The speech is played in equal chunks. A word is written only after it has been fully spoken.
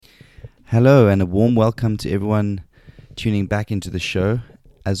Hello and a warm welcome to everyone tuning back into the show.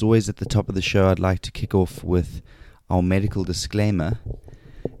 As always, at the top of the show, I'd like to kick off with our medical disclaimer.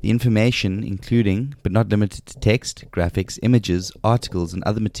 The information, including but not limited to text, graphics, images, articles, and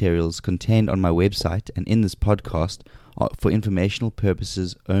other materials contained on my website and in this podcast are for informational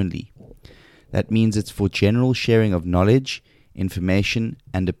purposes only. That means it's for general sharing of knowledge, information,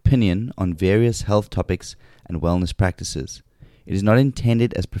 and opinion on various health topics and wellness practices. It is not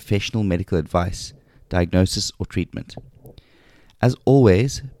intended as professional medical advice, diagnosis, or treatment. As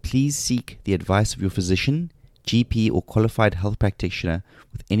always, please seek the advice of your physician, GP, or qualified health practitioner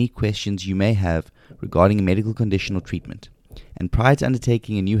with any questions you may have regarding a medical condition or treatment. And prior to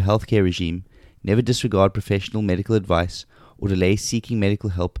undertaking a new healthcare regime, never disregard professional medical advice or delay seeking medical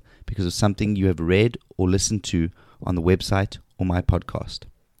help because of something you have read or listened to on the website or my podcast.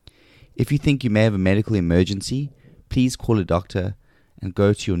 If you think you may have a medical emergency, please call a doctor and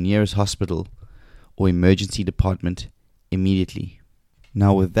go to your nearest hospital or emergency department immediately.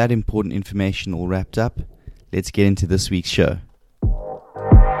 Now, with that important information all wrapped up, let's get into this week's show.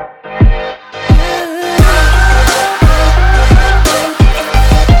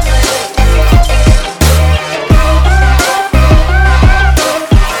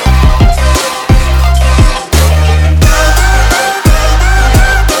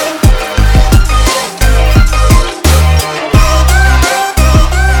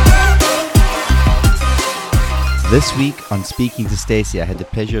 This week on Speaking to Stacey, I had the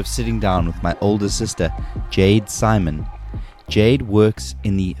pleasure of sitting down with my older sister, Jade Simon. Jade works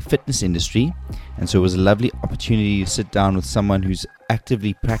in the fitness industry, and so it was a lovely opportunity to sit down with someone who's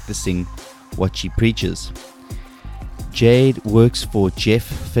actively practicing what she preaches. Jade works for Jeff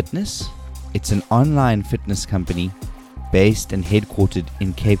Fitness. It's an online fitness company based and headquartered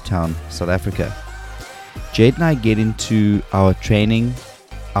in Cape Town, South Africa. Jade and I get into our training,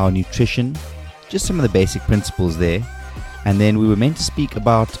 our nutrition, just some of the basic principles there. And then we were meant to speak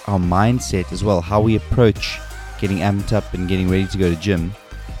about our mindset as well, how we approach getting amped up and getting ready to go to gym.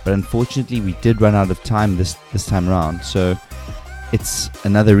 But unfortunately, we did run out of time this time around. So it's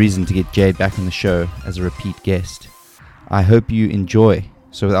another reason to get Jade back on the show as a repeat guest. I hope you enjoy.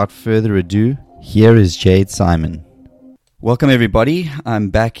 So without further ado, here is Jade Simon. Welcome everybody. I'm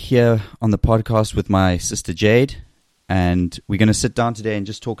back here on the podcast with my sister Jade. And we're going to sit down today and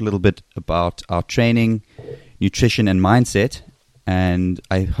just talk a little bit about our training, nutrition, and mindset. And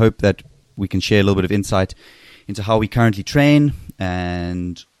I hope that we can share a little bit of insight into how we currently train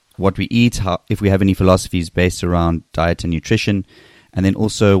and what we eat, if we have any philosophies based around diet and nutrition, and then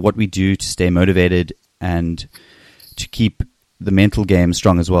also what we do to stay motivated and to keep the mental game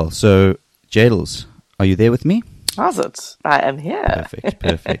strong as well. So, Jadels, are you there with me? How's it? I am here.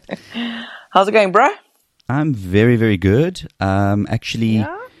 Perfect. How's it going, bro? I'm very, very good. Actually,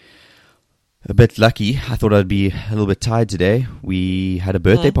 a bit lucky. I thought I'd be a little bit tired today. We had a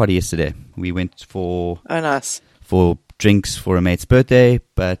birthday party yesterday. We went for drinks for a mate's birthday,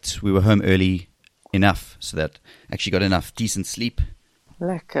 but we were home early enough so that I actually got enough decent sleep.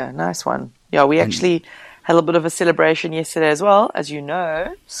 Lekker, nice one. Yeah, we actually had a little bit of a celebration yesterday as well. As you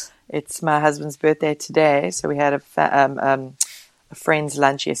know, it's my husband's birthday today, so we had a friend's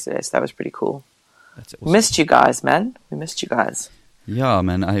lunch yesterday, so that was pretty cool. That's awesome. Missed you guys, man. We missed you guys. Yeah,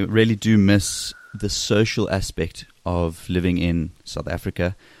 man. I really do miss the social aspect of living in South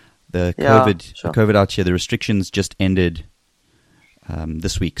Africa. The COVID out here, the restrictions just ended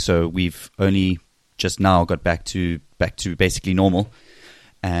this week, so we've only just now got back to basically normal.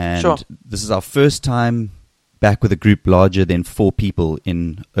 And this is our first time back with a group larger than 4 people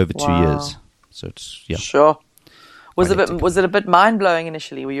in over 2 years. So it's Sure. Was it a bit mind-blowing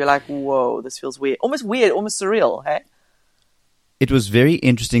initially, where you're like, whoa, this feels weird, almost surreal, hey? It was very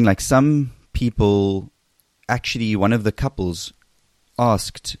interesting. Like, some people, actually, one of the couples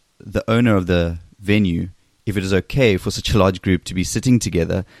asked the owner of the venue if it is okay for such a large group to be sitting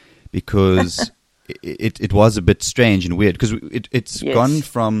together, because it was a bit strange and weird, because it's gone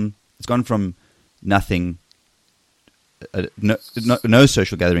from nothing, no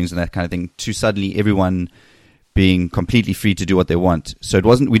social gatherings and that kind of thing, to suddenly everyone being completely free to do what they want. So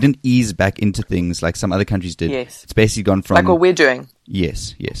we didn't ease back into things like some other countries did. Yes. It's basically gone from... like what we're doing.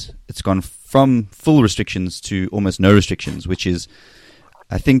 Yes. It's gone from full restrictions to almost no restrictions, which is,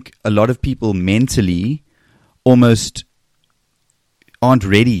 I think, a lot of people mentally almost aren't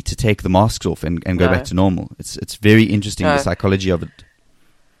ready to take the masks off and go back to normal. It's very interesting, the psychology of it.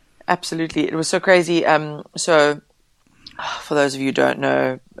 Absolutely. It was so crazy. So... for those of you who don't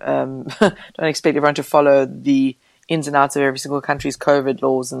know, don't expect everyone to follow the ins and outs of every single country's COVID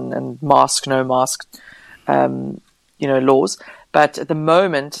laws and mask, no mask, laws. But at the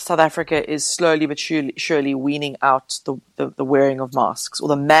moment, South Africa is slowly but surely weaning out the wearing of masks, or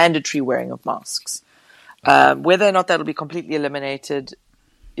the mandatory wearing of masks. Whether or not that'll be completely eliminated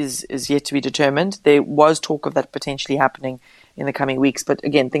is yet to be determined. There was talk of that potentially happening in the coming weeks, but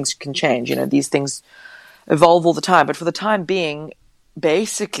again, things can change. These things evolve all the time. But for the time being,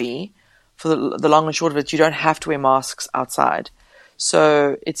 basically, for the long and short of it, you don't have to wear masks outside.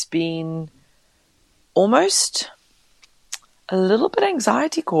 So it's been almost a little bit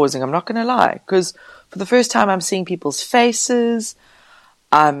anxiety causing, I'm not going to lie, because for the first time I'm seeing people's faces.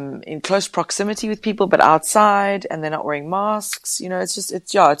 I'm in close proximity with people, but outside, and they're not wearing masks.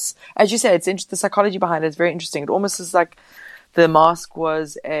 It's as you say, the psychology behind it is very interesting. It almost is like the mask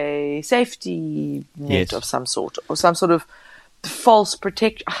was a safety net of some sort, or some sort of false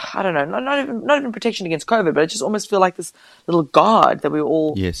protection. I don't know, not even protection against COVID, but I just almost feel like this little guard that we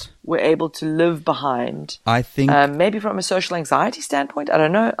all were able to live behind. I think maybe from a social anxiety standpoint, I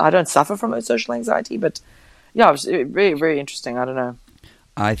don't know. I don't suffer from a social anxiety, but yeah, it was very, very interesting. I don't know.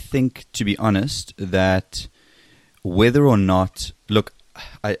 I think, to be honest, that whether or not, look,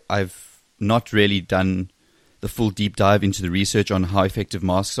 I've not really done the full deep dive into the research on how effective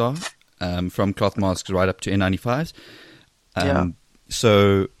masks are, from cloth masks right up to N95s.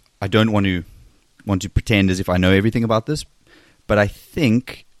 So I don't want to pretend as if I know everything about this, but I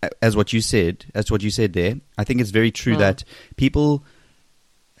think, as what you said there, I think it's very true that people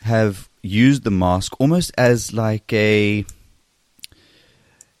have used the mask almost as like a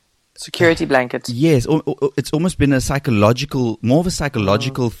security blanket. Yes, it's almost been more of a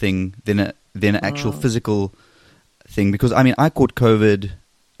psychological thing than an actual physical thing. Because I caught COVID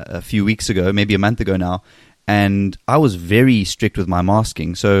a few weeks ago, maybe a month ago now. And I was very strict with my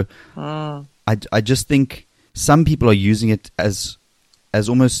masking. So I just think some people are using it as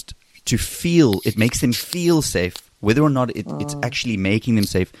almost to feel, it makes them feel safe. Whether or not it's actually making them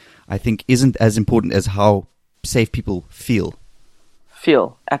safe, I think isn't as important as how safe people feel.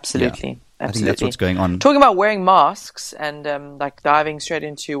 Absolutely. Yeah. I think that's what's going on. Talking about wearing masks and diving straight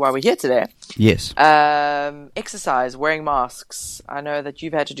into why we're here today. Yes. Exercise, wearing masks. I know that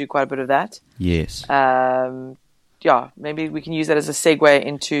you've had to do quite a bit of that. Yes. Maybe we can use that as a segue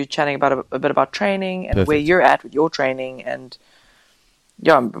into chatting about a bit about training and where you're at with your training. And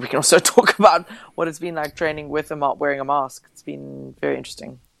we can also talk about what it's been like training with wearing a mask. It's been very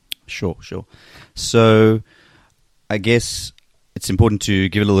interesting. Sure. So I guess it's important to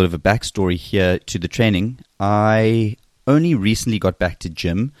give a little bit of a backstory here to the training. I only recently got back to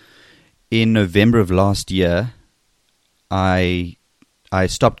gym. In November of last year, I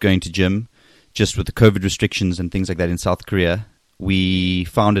stopped going to gym just with the COVID restrictions and things like that in South Korea. We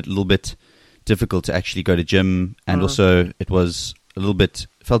found it a little bit difficult to actually go to gym, and also it was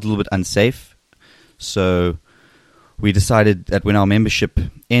felt a little bit unsafe. So we decided that when our membership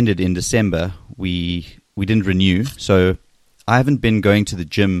ended in December, we didn't renew. So I haven't been going to the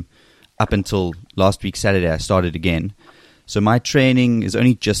gym up until last week Saturday. I started again. So my training is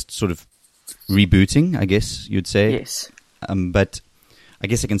only just sort of rebooting, I guess you'd say. Yes. But I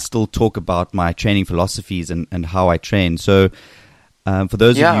guess I can still talk about my training philosophies and how I train. So for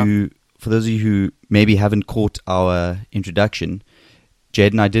those of you who maybe haven't caught our introduction,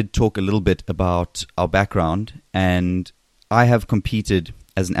 Jade and I did talk a little bit about our background, and I have competed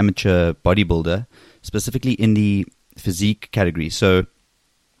as an amateur bodybuilder, specifically in the physique category. So,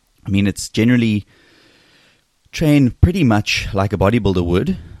 it's generally train pretty much like a bodybuilder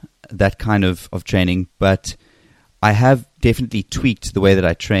would, that kind of training, but I have definitely tweaked the way that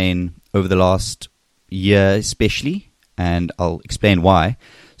I train over the last year especially, and I'll explain why.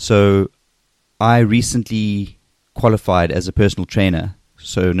 So I recently qualified as a personal trainer.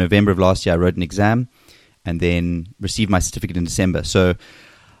 So November of last year I wrote an exam and then received my certificate in December. So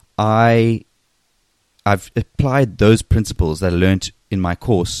I've applied those principles that I learned in my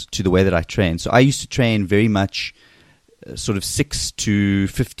course to the way that I train. So I used to train very much sort of 6 to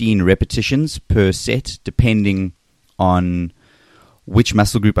 15 repetitions per set, depending on which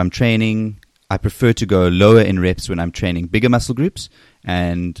muscle group I'm training. I prefer to go lower in reps when I'm training bigger muscle groups,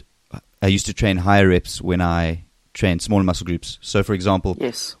 and I used to train higher reps when I train smaller muscle groups. So, for example,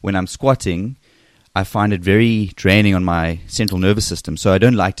 when I'm squatting, I find it very draining on my central nervous system. So I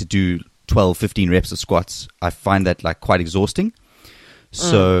don't like to do 12, 15 reps of squats. I find that quite exhausting.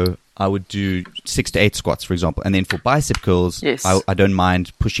 So I would do 6 to 8 squats, for example. And then for bicep curls, I don't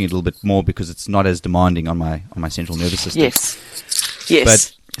mind pushing it a little bit more because it's not as demanding on my central nervous system. Yes.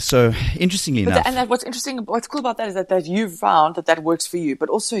 But so interestingly enough, what's cool about that is that you've found that works for you. But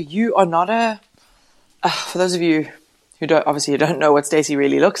also, you are not for those of you who don't know what Stacey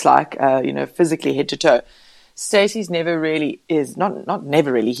really looks like, physically head to toe. Stacey's never really is not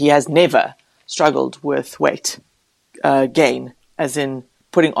never really. He has never struggled with weight gain, as in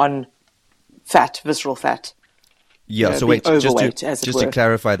putting on fat, visceral fat. Yeah. So wait, just to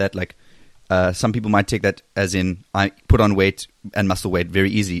clarify that, like, some people might take that as in I put on weight and muscle weight very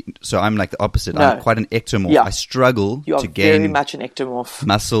easy. So I'm like the opposite. No. I'm quite an ectomorph. Yeah. I struggle to gain very much an ectomorph.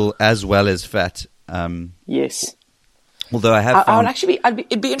 Muscle as well as fat. Yes. Although I have found...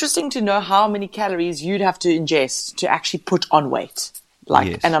 it'd be interesting to know how many calories you'd have to ingest to actually put on weight. Like,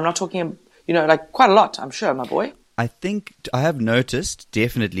 yes. And I'm not talking, like quite a lot, I'm sure, my boy. I think I have noticed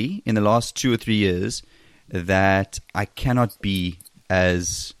definitely in the last 2 or 3 years that I cannot be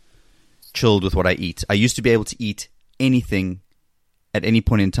as chilled with what I eat. I used to be able to eat anything at any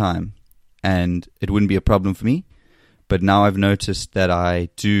point in time and it wouldn't be a problem for me. But now I've noticed that I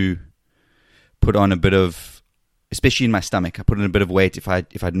do put on a bit of, especially in my stomach, I put on a bit of weight if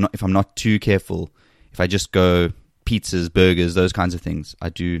I'm not too careful. If I just go pizzas, burgers, those kinds of things, I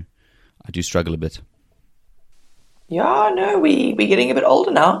do struggle a bit. Yeah, no, we're getting a bit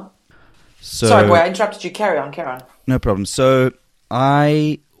older now. So, sorry, boy, I interrupted you. Carry on. No problem. So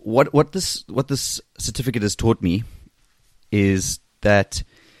what this certificate has taught me is that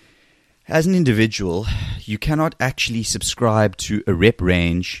as an individual, you cannot actually subscribe to a rep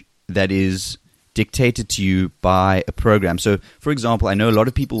range that is dictated to you by a program. So, for example, I know a lot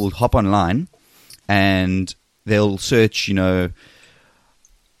of people will hop online and they'll search,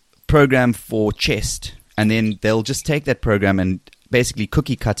 program for chest, and then they'll just take that program and basically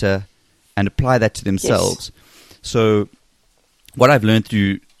cookie cutter and apply that to themselves. Yes. So what I've learned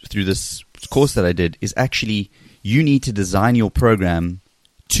through this course that I did is actually you need to design your program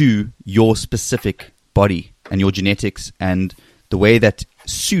to your specific body and your genetics and the way that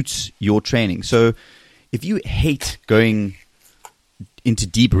suits your training. So if you hate going into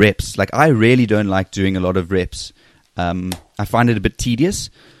deep reps, like I really don't like doing a lot of reps. I find it a bit tedious.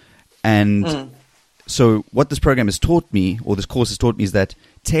 And so what this program has taught me, or this course has taught me, is that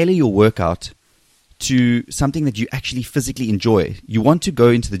tailor your workout to something that you actually physically enjoy. You want to go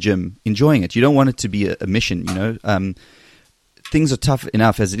into the gym enjoying it. You don't want it to be a mission, Things are tough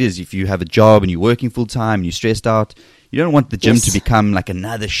enough as it is. If you have a job and you're working full time and you're stressed out, you don't want the gym to become like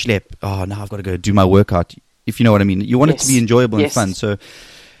another schlep. Oh, now I've got to go do my workout. If you know what I mean. You want it to be enjoyable and fun. So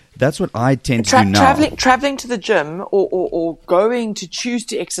that's what I tend to do now. Traveling to the gym or going to choose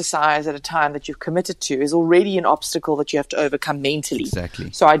to exercise at a time that you've committed to is already an obstacle that you have to overcome mentally.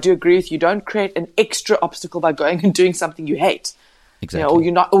 Exactly. So I do agree with you. Don't create an extra obstacle by going and doing something you hate. Exactly. Or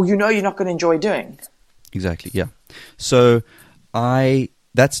you're not going to enjoy doing. Exactly. Yeah. So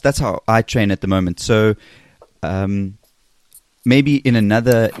that's how I train at the moment. So maybe in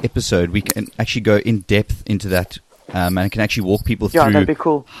another episode we can actually go in depth into that. And I can actually walk people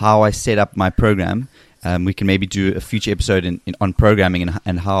through how I set up my program. We can maybe do a future episode on programming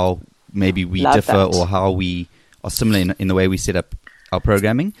and how maybe we differ or how we are similar in the way we set up our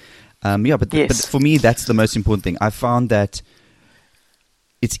programming. But for me, that's the most important thing. I found that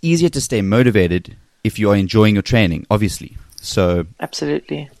it's easier to stay motivated if you are enjoying your training, obviously. So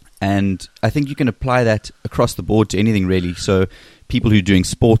absolutely. And I think you can apply that across the board to anything really. So people who are doing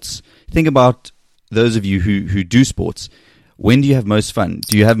sports, think about those of you who do sports. When do you have most fun?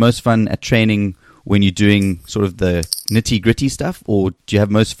 Do you have most fun at training when you're doing sort of the nitty gritty stuff, or do you have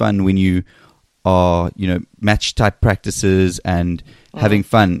most fun when you are, match type practices and having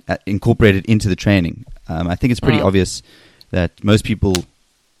fun incorporated into the training? I think it's pretty obvious that most people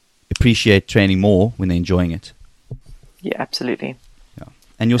appreciate training more when they're enjoying it. Yeah, absolutely. Yeah.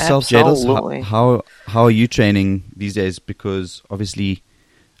 And yourself, Jade, how are you training these days? Because obviously,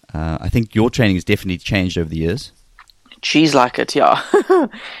 I think your training has definitely changed over the years. Cheese like it, yeah.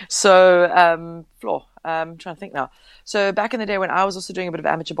 So, Floor, I'm trying to think now. So back in the day when I was also doing a bit of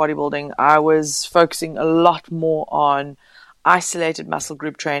amateur bodybuilding, I was focusing a lot more on isolated muscle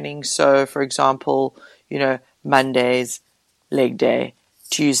group training. So, for example, Mondays, leg day,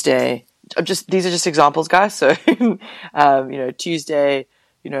 Tuesday. These are just examples, guys. So, Tuesday,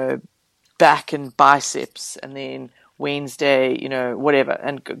 back and biceps, and then Wednesday, whatever,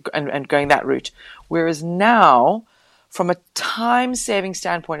 and going that route. Whereas now, from a time-saving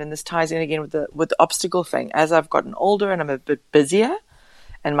standpoint, and this ties in again with the obstacle thing, as I've gotten older and I'm a bit busier,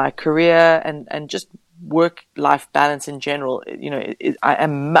 and my career and just work-life balance in general, I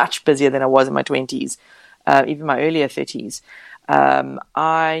am much busier than I was in my 20s, even my earlier 30s.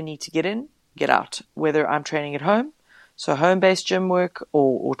 I need to get in, get out, whether I'm training at home, so home-based gym work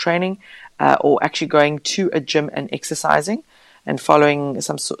or training, or actually going to a gym and exercising and following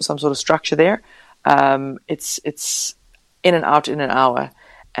some sort of structure there. It's in and out in an hour.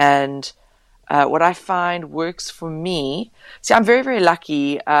 And what I find works for me. See, I'm very, very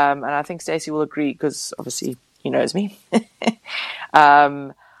lucky, and I think Stacey will agree because obviously he knows me.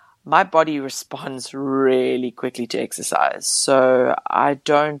 My body responds really quickly to exercise. So I'm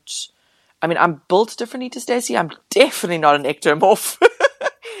built differently to Stacey. I'm definitely not an ectomorph.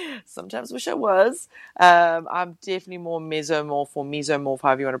 Sometimes wish I was. I'm definitely more mesomorph or mesomorph,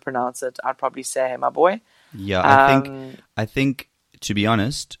 however you want to pronounce it. I'd probably say, hey, my boy. Yeah, I think to be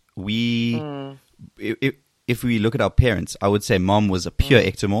honest, if we look at our parents, I would say mom was a pure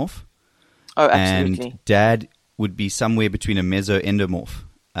ectomorph. Oh, absolutely. And dad would be somewhere between a meso-endomorph.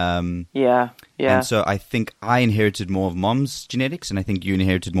 Yeah. And so I think I inherited more of mom's genetics, and I think you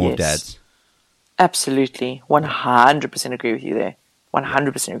inherited more of dad's. Absolutely. 100% agree with you there.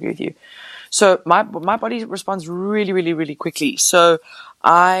 100% agree with you. So my body responds really, really, really quickly. So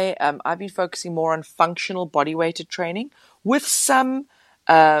I've been focusing more on functional body weighted training with some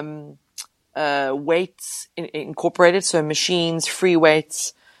weights incorporated. So machines, free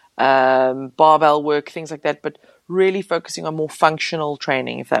weights, barbell work, things like that, but really focusing on more functional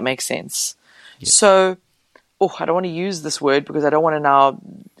training, if that makes sense. Yep. So, I don't want to use this word because I don't want to now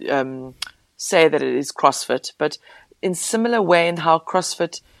say that it is CrossFit, but in similar way in how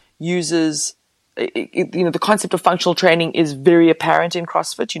CrossFit uses, the concept of functional training is very apparent in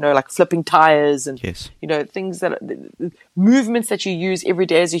CrossFit, like flipping tires and, things that movements that you use every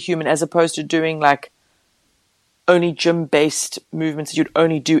day as a human, as opposed to doing like only gym-based movements that you'd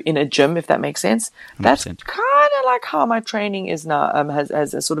only do in a gym, if that makes sense. 100%. That's kind of like how my training is now,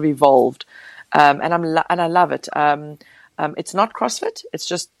 has sort of evolved, and I love it. It's not CrossFit. It's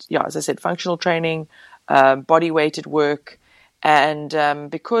just, as I said, functional training, body-weighted work, and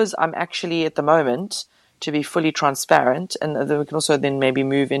because I'm actually at the moment, to be fully transparent, and then we can also then maybe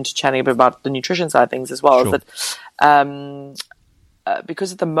move into chatting a bit about the nutrition side of things as well. Sure. Is that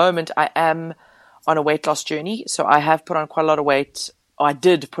because at the moment I am on a weight loss journey, so I have put on quite a lot of weight. I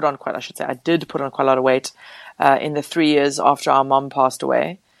did put on quite a lot of weight in the 3 years after our mom passed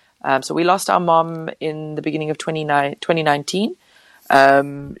away. So we lost our mom in the beginning of 2019.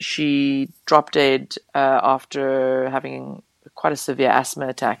 She dropped dead after having quite a severe asthma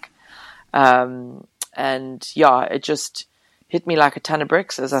attack. And it just hit me like a ton of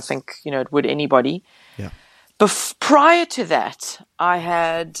bricks, as I think, it would anybody. Yeah. Prior to that, I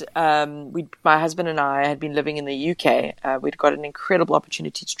had, my husband and I had been living in the UK. We'd got an incredible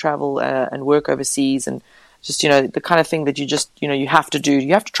opportunity to travel and work overseas, and just, the kind of thing that you just, you have to do.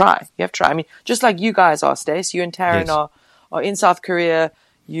 You have to try. I mean, just like you guys are, Stace, you and Taryn are in South Korea.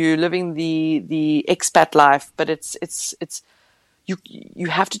 You're living the expat life, but it's you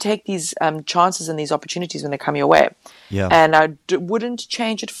have to take these chances and these opportunities when they come your way. Yeah. And I wouldn't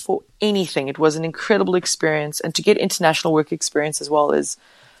change it for anything. It was an incredible experience, and to get international work experience as well is,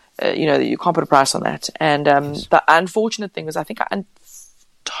 you can't put a price on that. And the unfortunate thing is, I think I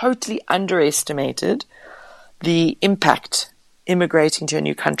totally underestimated the impact immigrating to a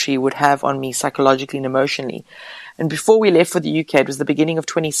new country would have on me psychologically and emotionally. And before we left for the UK, it was the beginning of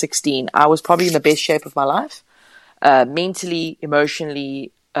 2016. I was probably in the best shape of my life. Mentally,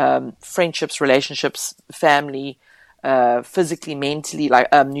 emotionally, friendships, relationships, family, physically, mentally, like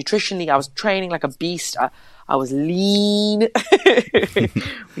nutritionally, I was training like a beast. I was lean.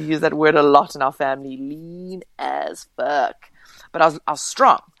 We use that word a lot in our family, lean as fuck. But I was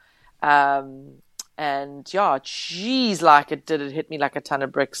strong. It hit me like a ton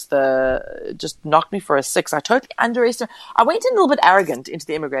of bricks. Just knocked me for a six. I totally underestimated. I went in a little bit arrogant into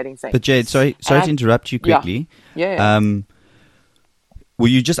the immigrating thing. But Jade, sorry to interrupt you quickly. Yeah. Will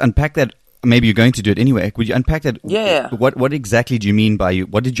you just unpack that? Maybe you're going to do it anyway. Would you unpack that? Yeah. What exactly do you mean by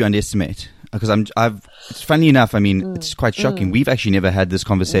what did you underestimate? Because it's funny enough. I mean, it's quite shocking. We've actually never had this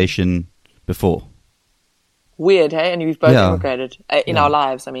conversation before. Weird, hey? And we've both immigrated in our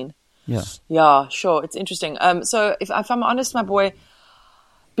lives. I mean. Yeah, sure. It's interesting. So if I'm honest, my boy,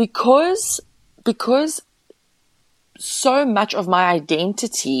 because so much of my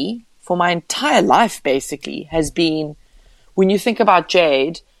identity for my entire life basically has been, when you think about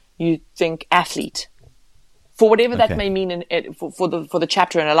Jade, you think athlete. For whatever that may mean for the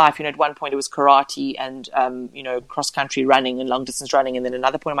chapter in her life, at one point it was karate and cross country running and long distance running, and then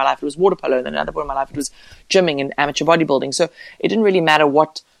another point in my life it was water polo, and then another point in my life it was gymming and amateur bodybuilding. So it didn't really matter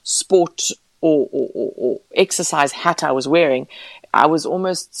what sport or exercise hat I was wearing. I was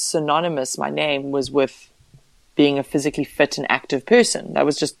almost synonymous. My name was with being a physically fit and active person. That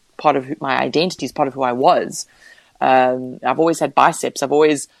was just part of my identity, is part of who I was. I've always had biceps. I've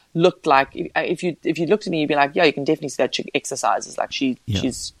always looked like, if you looked at me, you'd be like, yeah, you can definitely see that chick exercises. Like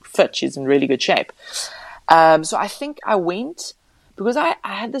she's fit. She's in really good shape. So I think I went because I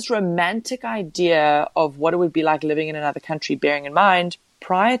had this romantic idea of what it would be like living in another country, bearing in mind,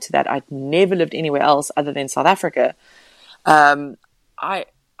 prior to that, I'd never lived anywhere else other than South Africa. I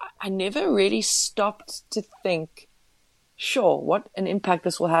never really stopped to think, sure, what an impact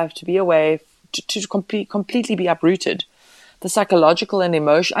this will have to be away, to completely be uprooted. The psychological and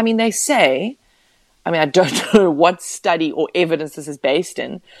emotion. I mean, they say, I don't know what study or evidence this is based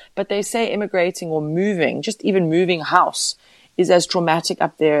in, but they say immigrating or moving, just even moving house, is as traumatic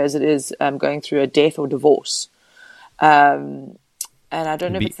up there as it is going through a death or divorce. And I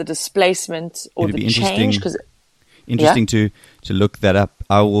don't know if it's the displacement or the change. Interesting to look that up.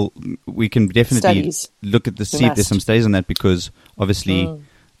 We can definitely look at see if there's some studies on that, because obviously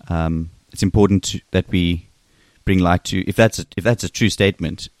it's important that we bring light to, if that's a true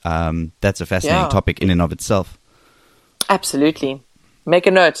statement, that's a fascinating topic in and of itself. Absolutely. Make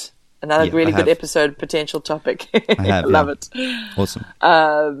a note. Another really good episode, potential topic. I have, love it. Awesome.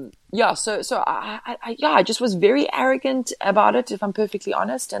 So I just was very arrogant about it, if I'm perfectly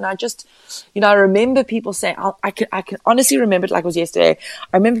honest. And I just, I remember people saying, I can honestly remember it like it was yesterday.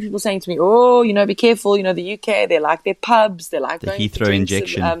 I remember people saying to me, oh, be careful, the UK, they like their pubs, they like the going Heathrow to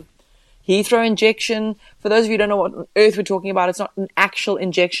injection. Heathrow injection. For those of you who don't know what on earth we're talking about, it's not an actual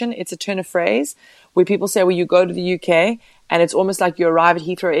injection. It's a turn of phrase where people say, well, you go to the UK and it's almost like you arrive at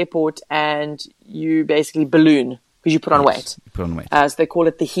Heathrow Airport and you basically balloon because you put on weight. You put on weight. So they call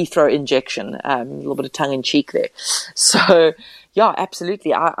it the Heathrow injection. A little bit of tongue in cheek there. So yeah,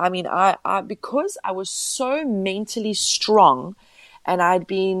 absolutely. I because I was so mentally strong and I'd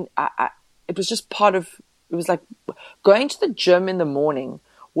been, it was just it was like going to the gym in the morning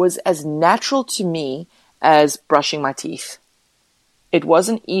was as natural to me as brushing my teeth. It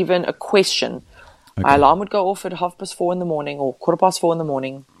wasn't even a question. Okay. My alarm would go off at 4:30 in the morning or 4:15 in the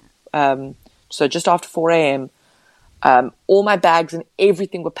morning. So just after 4 a.m. All my bags and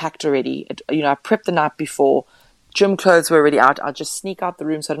everything were packed already. I prepped the night before. Gym clothes were already out. I'd just sneak out the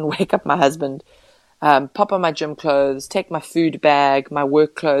room so I didn't wake up my husband. Pop on my gym clothes, take my food bag, my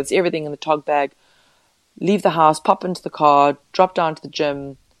work clothes, everything in the tog bag. Leave the house, pop into the car, drop down to the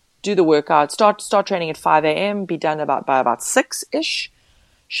gym, do the workout, start training at 5 a.m., be done by about 6-ish,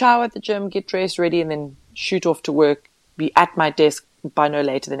 shower at the gym, get dressed, ready, and then shoot off to work, be at my desk by no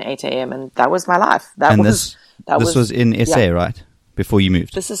later than 8 a.m. And that was my life. This was in SA, right? Before you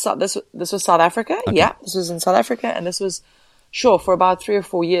moved? This was South Africa. Okay. Yeah, this was in South Africa. And this was, for about 3 or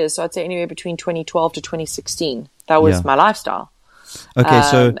 4 years. So I'd say anywhere between 2012 to 2016. That was my lifestyle. Okay,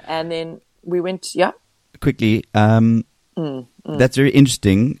 so... And then we went, quickly, that's very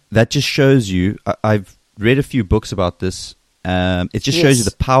interesting. That just shows you, I've read a few books about this. It just shows you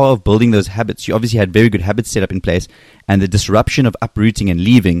the power of building those habits. You obviously had very good habits set up in place, and the disruption of uprooting and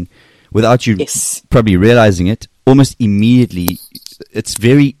leaving without you probably realizing it, almost immediately, it's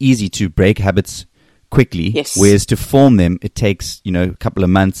very easy to break habits quickly, whereas to form them, it takes, a couple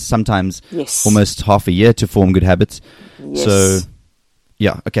of months, sometimes almost half a year to form good habits. So...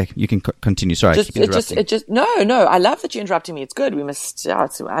 yeah, okay, you can continue. Sorry, I keep interrupting. No, I love that you're interrupting me. It's good. We must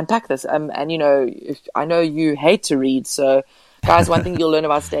unpack this. And I know you hate to read, so guys, one thing you'll learn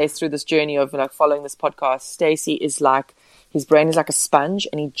about Stacey through this journey of following this podcast, Stacey is his brain is like a sponge,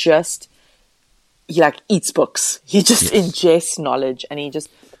 and he eats books. He just ingests knowledge, and he just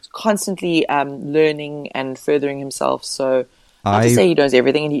constantly learning and furthering himself. So not to say he knows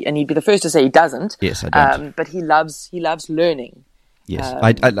everything, and he'd be the first to say he doesn't. Yes, I don't. But he loves learning. Yes,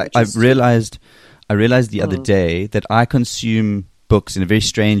 I've realized the other day that I consume books in a very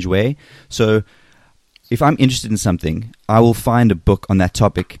strange way. So if I'm interested in something, I will find a book on that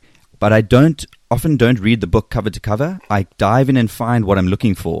topic, but I often don't read the book cover to cover. I dive in and find what I'm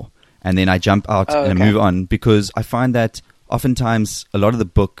looking for, and then I jump out and move on, because I find that oftentimes a lot of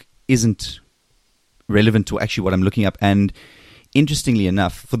the book isn't relevant to actually what I'm looking up. And interestingly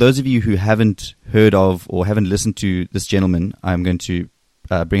enough, for those of you who haven't heard of or haven't listened to this gentleman, I'm going to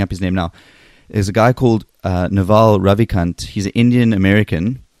bring up his name now. There's a guy called Naval Ravikant. He's an Indian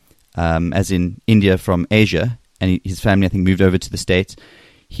American, as in India from Asia, and his family, I think, moved over to the States.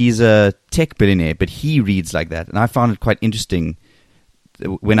 He's a tech billionaire, but he reads like that. And I found it quite interesting.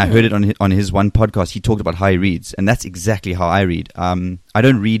 When I heard it on his one podcast, he talked about how he reads, and that's exactly how I read. I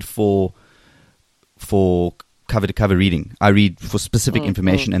don't read for cover-to-cover reading. I read for specific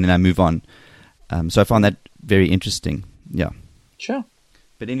information, and then I move on. So I found that very interesking. Yeah. Sure.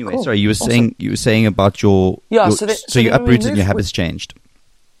 But anyway, sorry, you were saying about your so you uprooted and your habits changed.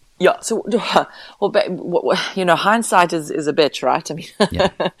 Yeah. So, hindsight is a bitch, right? I mean,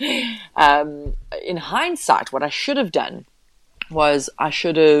 in hindsight, what I should have done was I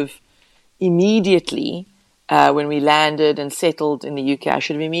should have immediately when we landed and settled in the UK. I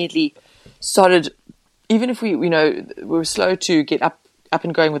should have immediately started, even if we were slow to get up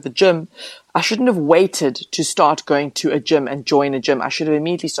and going with the gym. I shouldn't have waited to start going to a gym and join a gym. I should have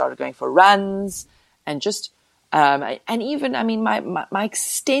immediately started going for runs and just, and even, I mean, my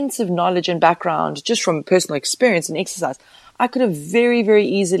extensive knowledge and background just from personal experience and exercise, I could have very, very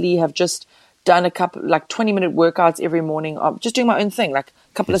easily have just done a couple, like 20-minute workouts every morning of just doing my own thing, like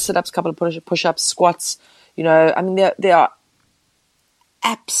a couple of sit-ups, couple of push-ups, squats, I mean, there are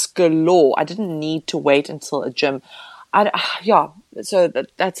apps galore. I didn't need to wait until a gym. So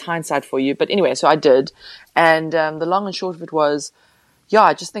that's hindsight for you. But anyway, so I did. And the long and short of it was,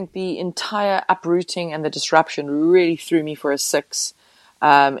 I just think the entire uprooting and the disruption really threw me for a six.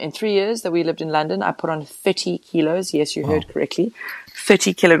 In 3 years that we lived in London, I put on 30 kilos. Yes, you heard correctly.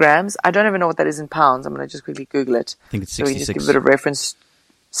 30 kilograms. I don't even know what that is in pounds. I'm going to just quickly Google it. I think it's 66. So we just give a bit of reference.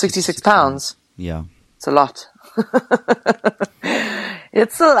 66 pounds. Yeah. It's a lot.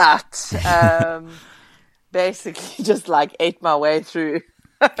 It's a lot. Basically just like ate my way through.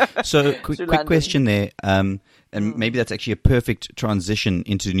 So quick question there. And maybe that's actually a perfect transition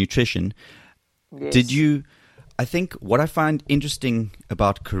into nutrition. Yes. Did you, I think what I find interesting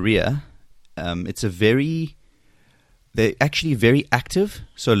about Korea, they're actually very active.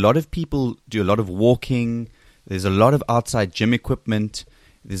 So a lot of people do a lot of walking. There's a lot of outside gym equipment.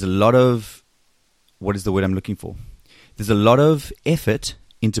 There's a lot of, what is the word I'm looking for? There's a lot of effort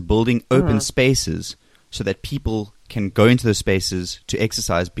into building open spaces so that people can go into those spaces to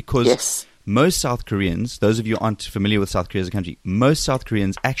exercise, because most South Koreans, those of you who aren't familiar with South Korea as a country, most South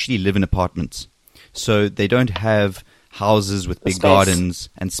Koreans actually live in apartments. So they don't have houses with big gardens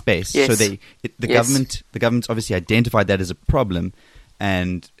and space. Yes. So the government's obviously identified that as a problem,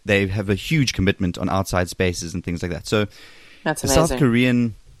 and they have a huge commitment on outside spaces and things like that. So that's amazing.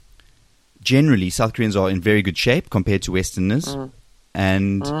 South Koreans are in very good shape compared to Westerners.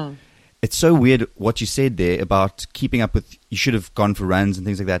 And it's so weird what you said there about keeping up with, you should have gone for runs and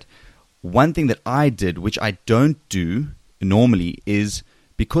things like that. One thing that I did, which I don't do normally, is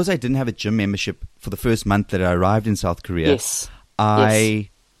because I didn't have a gym membership for the first month that I arrived in South Korea, I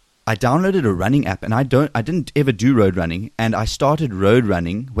downloaded a running app, and I didn't ever do road running, and I started road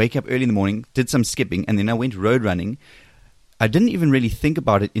running, wake up early in the morning, did some skipping, and then I went road running. I didn't even really think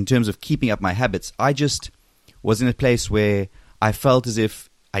about it in terms of keeping up my habits. I just was in a place where I felt as if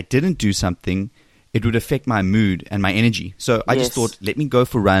I didn't do something, it would affect my mood and my energy. So I just thought, let me go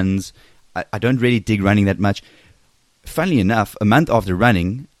for runs. I don't really dig running that much. Funnily enough, a month after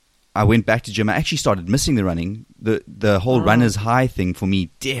running, I went back to gym. I actually started missing the running. The whole runner's high thing for me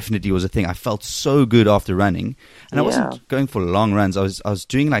definitely was a thing. I felt so good after running. And I wasn't going for long runs. I was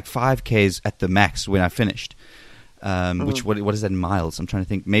doing like 5Ks at the max when I finished. Which, what is that in miles? I'm trying to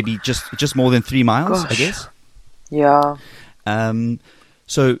think. Maybe just more than 3 miles, I guess. Yeah.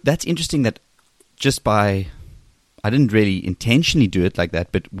 So that's interesting that I didn't really intentionally do it like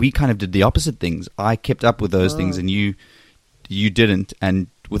that, but we kind of did the opposite things. I kept up with those things, and you didn't, and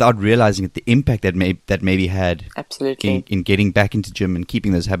without realizing it, the impact that maybe had absolutely in getting back into gym and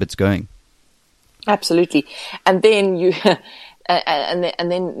keeping those habits going. Absolutely, and then you,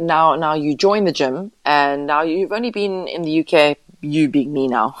 and then now you join the gym, and now you've only been in the UK. You being me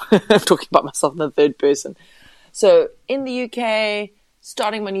now, I'm talking about myself in the third person. So in the UK,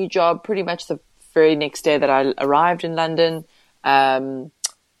 starting my new job pretty much the very next day that I arrived in London,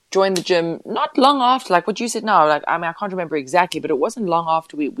 joined the gym not long after, like what you said now, like, I mean, I can't remember exactly, but it wasn't long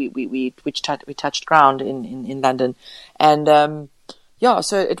after we touched ground in London. And,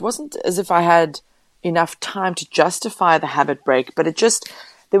 so it wasn't as if I had enough time to justify the habit break, but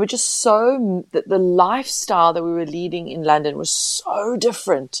there were just the lifestyle that we were leading in London was so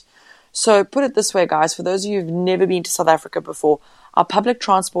different. So put it this way, guys, for those of you who've never been to South Africa before, our public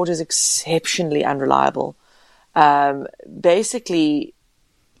transport is exceptionally unreliable. Basically,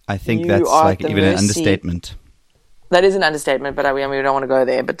 I think that's like even an understatement. That is an understatement, but we don't want to go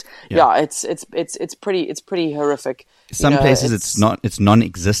there. But it's pretty horrific. Some places it's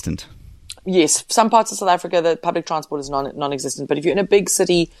non-existent. Yes, some parts of South Africa the public transport is non-existent. But if you're in a big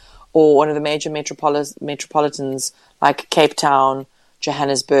city or one of the major metropolitans like Cape Town,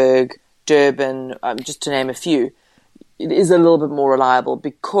 Johannesburg, Durban, just to name a few, it is a little bit more reliable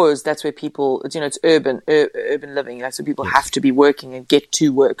because that's where people, it's urban living. That's where people have to be working and get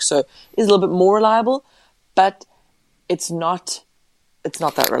to work. So it's a little bit more reliable, but it's not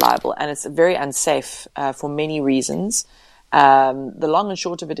that reliable, and it's very unsafe for many reasons. The long and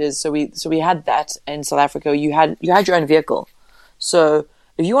short of it is, so we had that in South Africa. You had your own vehicle, so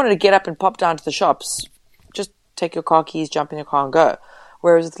if you wanted to get up and pop down to the shops, just take your car keys, jump in your car, and go.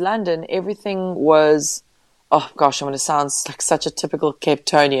 Whereas with London, everything was oh gosh, I'm going to sound like such a typical Cape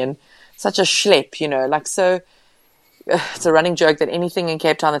Townian, such a schlep, like so. It's a running joke that anything in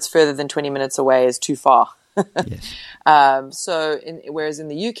Cape Town that's further than 20 minutes away is too far. Yes. Whereas in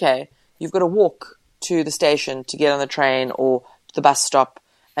the UK, you've got to walk to the station to get on the train or the bus stop,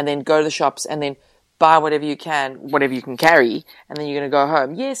 and then go to the shops and then buy whatever you can carry, and then you're going to go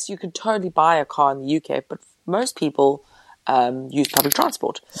home. Yes, you can totally buy a car in the UK, but most people use public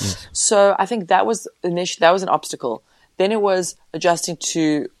transport. Yes. So I think that was an obstacle. Then it was adjusting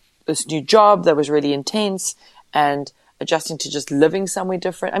to this new job that was really intense and adjusting to just living somewhere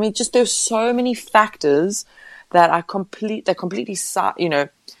different. I mean, just there's so many factors that completely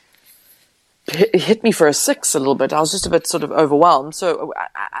hit me for a six a little bit. I was just a bit sort of overwhelmed. So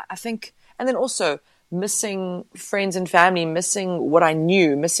I think, and then also missing friends and family, missing what I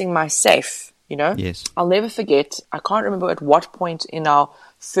knew, missing my safe, Yes. I'll never forget. I can't remember at what point in our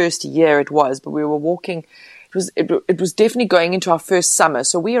first year it was, but we were walking. It was definitely going into our first summer.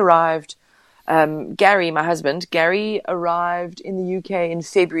 So we arrived, Gary, my husband, arrived in the UK in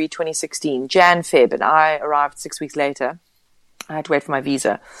February 2016, Feb, and I arrived 6 weeks later. I had to wait for my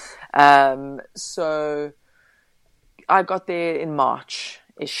visa. So I got there in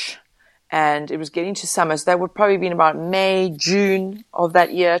March-ish, and it was getting to summer. So that would probably been about May, June of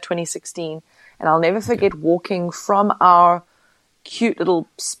that year, 2016. And I'll never forget walking from our cute little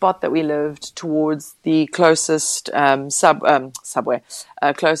spot that we lived towards the closest subway,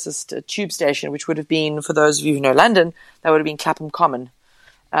 closest tube station, which would have been, for those of you who know London, that would have been Clapham Common,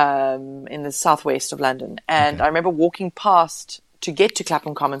 in the southwest of London. And I remember walking past to get to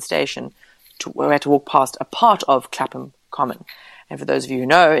Clapham Common station. We had to walk past a part of Clapham Common. And for those of you who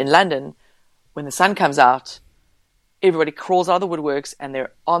know, in London, when the sun comes out, everybody crawls out of the woodworks, and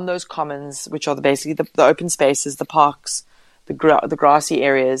they're on those commons, which are basically the open spaces, the parks, the grassy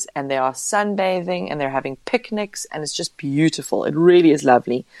areas, and they are sunbathing and they're having picnics, and it's just beautiful. It really is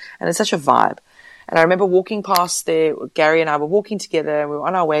lovely, and it's such a vibe. And I remember walking past there, Gary and I were walking together, and we were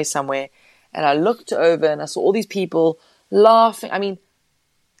on our way somewhere, and I looked over and I saw all these people laughing. I mean,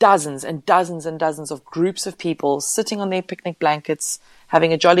 dozens and dozens and dozens of groups of people sitting on their picnic blankets,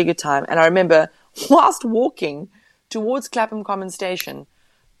 having a jolly good time. And I remember, whilst walking towards Clapham Common Station,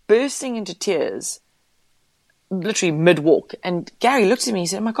 bursting into tears, literally mid-walk. And Gary looked at me and he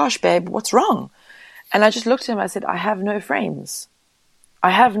said, "Oh my gosh, babe, what's wrong?" And I just looked at him. I said, "I have no friends.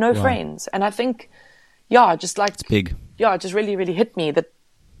 I have no friends." And I think, just like, it's big. Yeah, it just really, really hit me that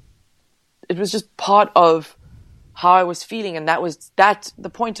it was just part of how I was feeling. And the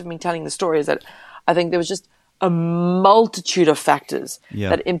point of me telling the story is that I think there was just a multitude of factors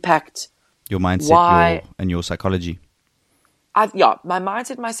that impact your mindset and your psychology. My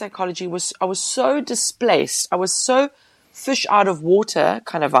mindset, my psychology I was so displaced. I was so fish out of water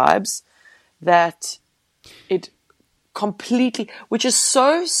kind of vibes that it completely, which is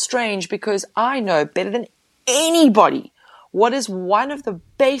so strange because I know better than anybody what is one of the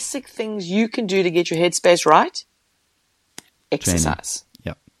basic things you can do to get your headspace right? Exercise. Training.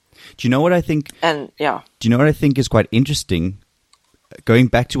 Yeah. Do you know what I think? Do you know what I think is quite interesting? Going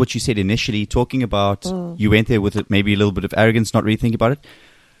back to what you said initially, talking about you went there with maybe a little bit of arrogance, not really thinking about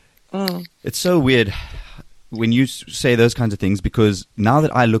it. It's so weird when you say those kinds of things, because now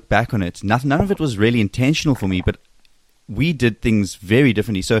that I look back on it, none of it was really intentional for me, but we did things very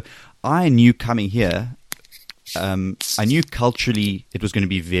differently. So I knew coming here, I knew culturally it was going to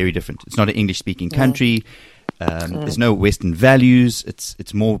be very different. It's not an English-speaking country. There's no Western values.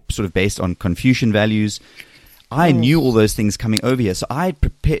 It's more sort of based on Confucian values. I knew all those things coming over here. So I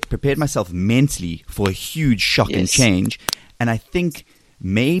prepared myself mentally for a huge shock and change. And I think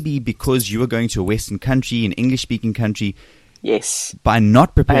maybe because you were going to a Western country, an English-speaking country, by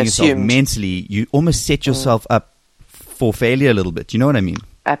not preparing yourself mentally, you almost set yourself up for failure a little bit. Do you know what I mean?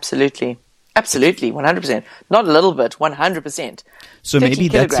 Absolutely. Absolutely, 100%. Not a little bit, 100%. So maybe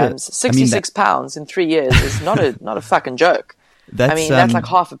kilograms, 66 pounds in 3 years is not a fucking joke. That's like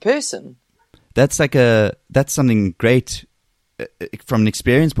half a person. That's something great from an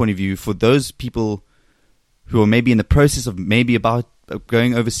experience point of view for those people who are maybe in the process of maybe about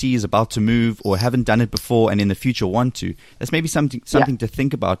going overseas, about to move, or haven't done it before and in the future want to. That's maybe something to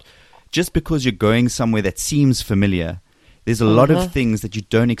think about. Just because you're going somewhere that seems familiar, there's a lot of things that you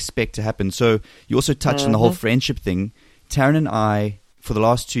don't expect to happen. So you also touched on the whole friendship thing. Taryn and I, for the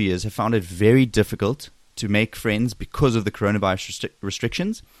last 2 years, have found it very difficult to make friends because of the coronavirus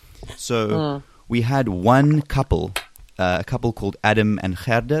restrictions. So we had one couple, a couple called Adam and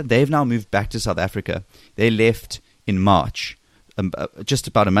Gerda. They've now moved back to South Africa. They left in March, just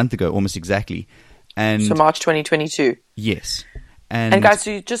about a month ago, almost exactly. And so March 2022. Yes. And guys,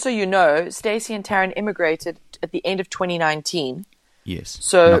 so just so you know, Stacey and Taryn immigrated at the end of 2019. Yes, in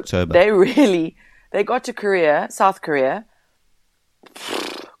So October. they got to Korea, South Korea,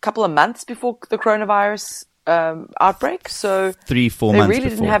 a couple of months before the coronavirus outbreak. So 3-4 they months really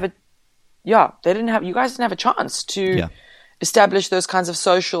before. didn't have you guys didn't have a chance to establish those kinds of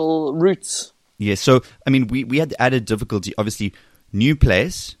social roots. Yeah, so, I mean, we had added difficulty, obviously, new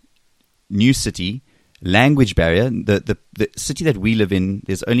place, new city, language barrier. The city that we live in,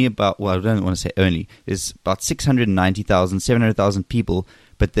 there's only about, well, I don't want to say only, there's about 690,000, 700,000 people,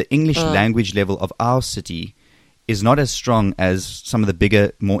 but the English language level of our city is not as strong as some of the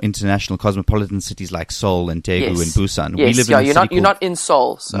bigger, more international cosmopolitan cities like Seoul and Daegu and Busan. Yes, we live in you're not in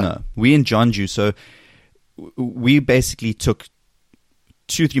Seoul. So. No, we're in Jeonju, so we basically took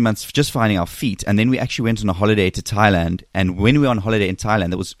 2-3 months just finding our feet, and then we actually went on a holiday to Thailand. And when we were on holiday in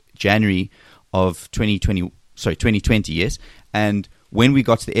Thailand, that was January of 2020, yes. And when we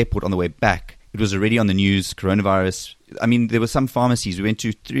got to the airport on the way back, it was already on the news, coronavirus. I mean, there were some pharmacies, we went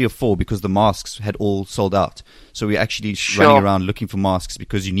to 3 or 4 because the masks had all sold out. So we actually running around looking for masks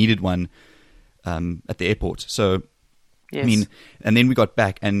because you needed one at the airport. So, I mean, and then we got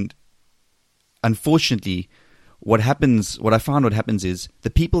back, and unfortunately, what happens is the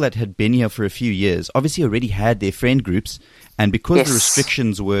people that had been here for a few years obviously already had their friend groups, and because the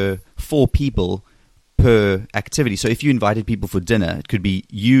restrictions were 4 people per activity, so if you invited people for dinner, it could be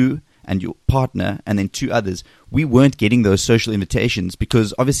you and your partner and then 2 others. We weren't getting those social invitations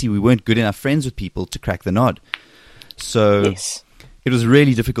because obviously we weren't good enough friends with people to crack the nod. So it was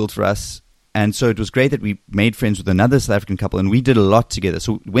really difficult for us, and so it was great that we made friends with another South African couple, and we did a lot together.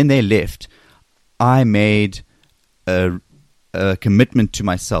 So when they left, I made a commitment to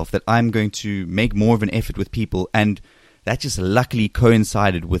myself that I'm going to make more of an effort with people, and that just luckily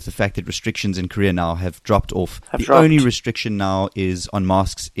coincided with the fact that restrictions in Korea now have dropped off. Only restriction now is on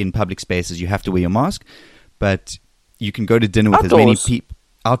masks in public spaces. You have to wear your mask, but you can go to dinner with as many people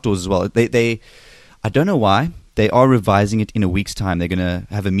outdoors as well. They I don't know why. They are revising it in a week's time. They're going to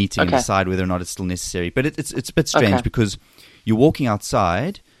have a meeting and decide whether or not it's still necessary. But it's a bit strange because you're walking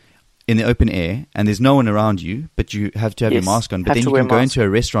outside in the open air and there's no one around you, but you have to have your mask on. But then you can go into a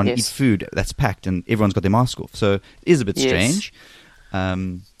restaurant and eat food that's packed and everyone's got their mask off. So it is a bit strange.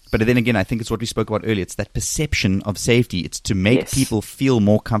 But then again, I think it's what we spoke about earlier. It's that perception of safety. It's to make people feel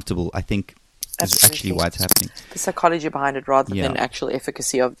more comfortable, I think, is actually why it's happening. The psychology behind it rather than actual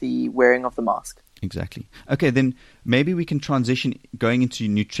efficacy of the wearing of the mask. Exactly. Okay, then maybe we can transition going into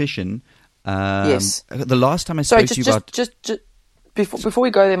nutrition. The last time I spoke to you about... Before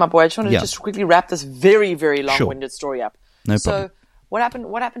we go there, my boy, I just wanted to just quickly wrap this very, very long-winded story up. No problem. So what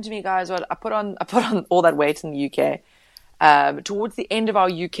happened to me, guys, was I put on all that weight in the UK. Towards the end of our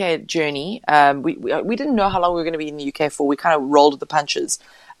UK journey, we didn't know how long we were going to be in the UK for. We kind of rolled with the punches.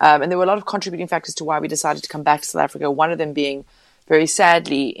 And there were a lot of contributing factors to why we decided to come back to South Africa. One of them being, very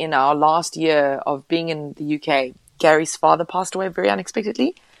sadly, in our last year of being in the UK, Gary's father passed away very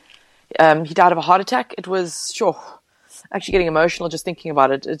unexpectedly. He died of a heart attack. It was, actually getting emotional just thinking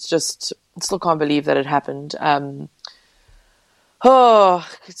about it. It's just, I still can't believe that it happened. I can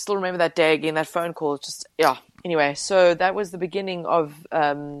still remember that day again, that phone call. Anyway, so that was the beginning of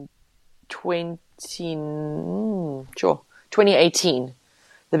 2018.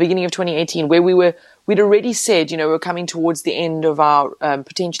 The beginning of 2018, where we'd already said, we're coming towards the end of our,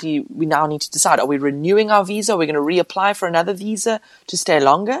 potentially we now need to decide, are we renewing our visa? Are we going to reapply for another visa to stay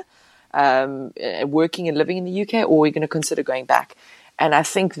longer? Working and living in the UK, or are we going to consider going back? And I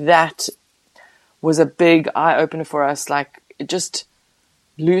think that was a big eye-opener for us, like just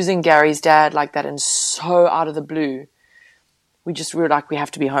losing Gary's dad like that and so out of the blue. We were like, we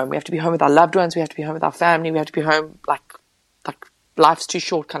have to be home. We have to be home with our loved ones. We have to be home with our family. We have to be home like life's too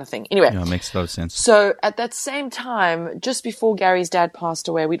short kind of thing. Anyway. Yeah, it makes a lot of sense. So at that same time, just before Gary's dad passed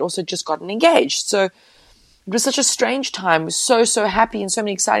away, we'd also just gotten engaged. So it was such a strange time. We were so happy and so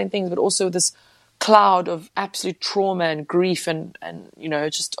many exciting things, but also this cloud of absolute trauma and grief and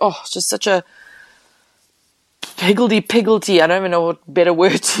just such a higgledy-piggledy. I don't even know what better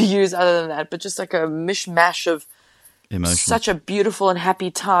word to use other than that, but just like a mishmash of such a beautiful and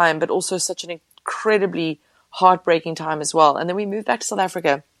happy time, but also such an incredibly heartbreaking time as well. And then we moved back to South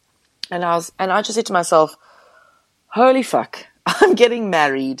Africa, and I just said to myself, holy fuck, I'm getting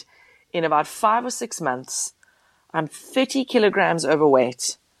married in about 5 or 6 months. I'm 30 kilograms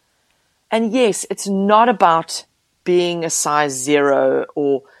overweight. And yes, it's not about being a size 0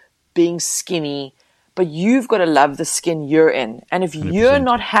 or being skinny, but you've got to love the skin you're in. And if 100%. You're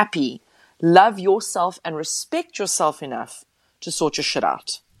not happy, love yourself and respect yourself enough to sort your shit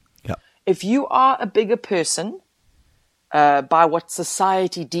out. Yeah. If you are a bigger person, by what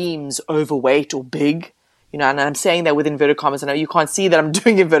society deems overweight or big. You know, and I'm saying that with inverted commas. I know you can't see that I'm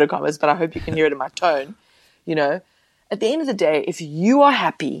doing inverted commas, but I hope you can hear it in my tone. You know, at the end of the day, if you are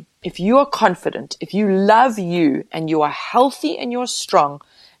happy, if you are confident, if you love you and you are healthy and you're strong,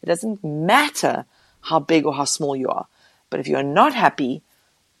 it doesn't matter how big or how small you are. But if you're not happy,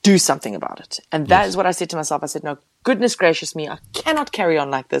 do something about it. And that is what I said to myself. I said, no, goodness gracious me, I cannot carry on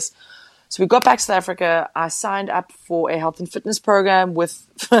like this. So we got back to South Africa. I signed up for a health and fitness program with,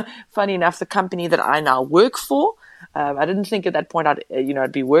 funny enough, the company that I now work for. I didn't think at that point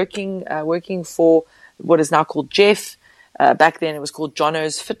I'd be working for what is now called Jeff. Back then it was called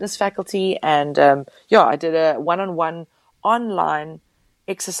Jono's Fitness Faculty. And I did a one-on-one online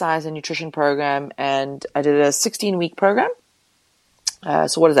exercise and nutrition program, and I did a 16-week program.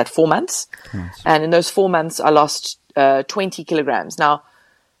 So what is that, 4 months? Nice. And in those 4 months, I lost 20 kilograms. Now,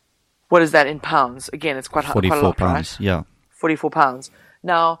 what is that in pounds? Again, it's quite a lot, pounds, right? Yeah. 44 pounds.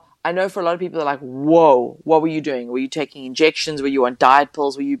 Now, I know for a lot of people, they're like, whoa, what were you doing? Were you taking injections? Were you on diet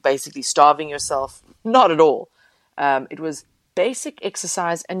pills? Were you basically starving yourself? Not at all. It was basic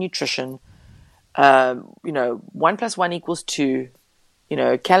exercise and nutrition. 1 + 1 = 2.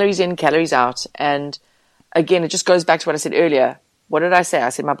 Calories in, calories out. And again, it just goes back to what I said earlier. What did I say? I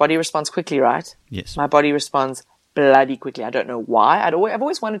said my body responds quickly, right? Yes. My body responds bloody quickly. I don't know why. I've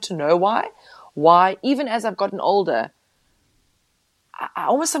always wanted to know why. Why, even as I've gotten older, I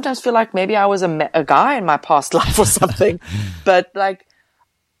almost sometimes feel like maybe I was a guy in my past life or something. But like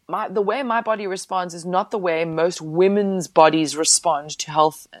the way my body responds is not the way most women's bodies respond to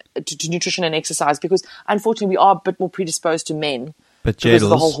health, to nutrition and exercise, because unfortunately we are a bit more predisposed to men. But because of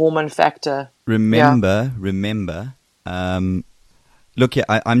the whole hormone factor. Remember. Look,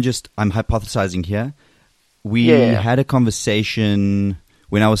 I'm hypothesizing here. We had a conversation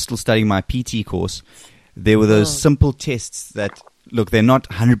when I was still studying my PT course. There were those simple tests that, look, they're not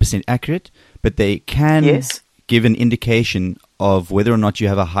 100% accurate, but they can give an indication of whether or not you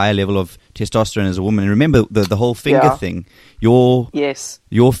have a higher level of testosterone as a woman. And remember the whole finger thing. Your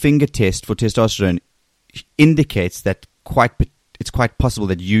finger test for testosterone indicates that it's quite possible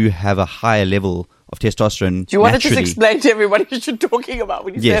that you have a higher level of testosterone. Do you want to just explain to everybody what you're talking about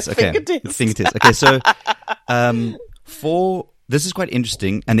when you say finger test? Finger test. Okay, so this is quite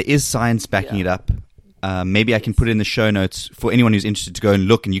interesting, and there is science backing it up. Maybe I can put it in the show notes for anyone who's interested to go and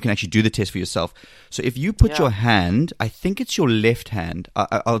look, and you can actually do the test for yourself. So if you put your hand, I think it's your left hand.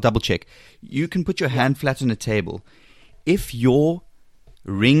 I'll double check. You can put your hand flat on a table. If your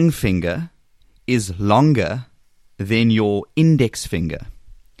ring finger is longer than your index finger,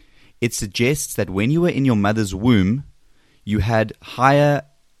 it suggests that when you were in your mother's womb, you had higher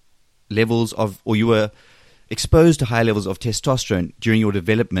levels of, or you were exposed to higher levels of testosterone during your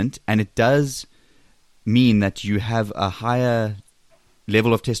development, and it does mean that you have a higher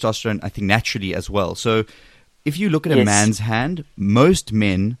level of testosterone, I think, naturally as well. So if you look at a man's hand, most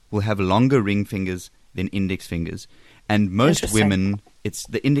men will have longer ring fingers than index fingers, and most women, it's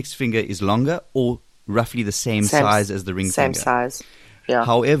the index finger is longer or roughly the same size as the ring finger. Same size. Yeah.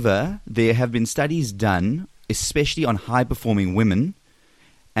 However, there have been studies done, especially on high-performing women,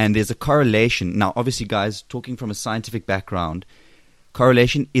 and there's a correlation. Now, obviously, guys, talking from a scientific background,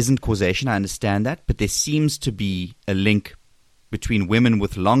 correlation isn't causation, I understand that, but there seems to be a link between women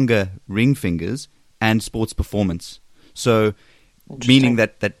with longer ring fingers and sports performance. So, meaning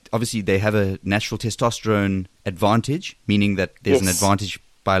that obviously they have a natural testosterone advantage, meaning that there's an advantage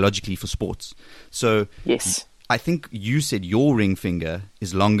biologically for sports. So, I think you said your ring finger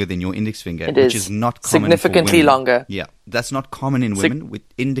is longer than your index finger, which is not common. Significantly for women. longer. Yeah, that's not common in women, which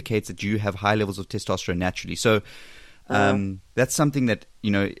indicates that you have high levels of testosterone naturally. So that's something that,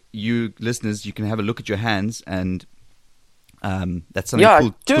 you listeners, you can have a look at your hands, and that's something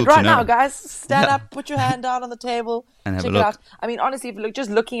cool. Do cool it right to know. now, guys. Stand up, put your hand down on the table, and have check a look. it out. I mean, honestly, just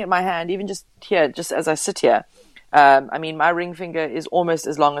looking at my hand, even just here, just as I sit here, my ring finger is almost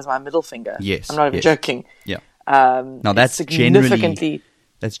as long as my middle finger. Yes, I'm not even joking. Yeah. Now that's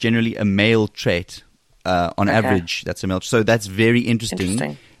generally a male trait. On average, that's a male. So that's very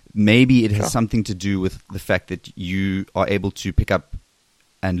interesting. Maybe it has something to do with the fact that you are able to pick up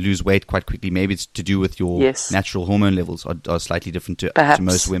and lose weight quite quickly. Maybe it's to do with your natural hormone levels are slightly different to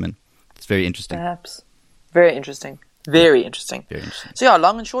most women. It's very interesting. Perhaps. Very interesting. Very interesting. Very interesting. So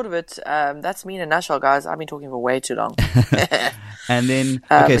long and short of it, that's me in a nutshell, guys. I've been talking for way too long. And then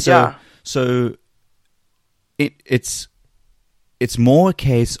so it's more a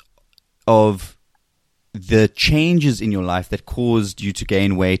case of the changes in your life that caused you to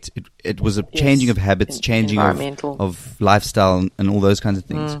gain weight. It was a changing of habits, changing of lifestyle, and all those kinds of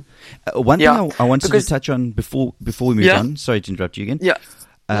things. One thing I wanted to touch on before we move on. Sorry to interrupt you again. Yeah.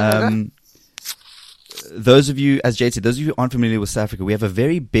 Those of you, as Jade said, those of you who aren't familiar with South Africa, we have a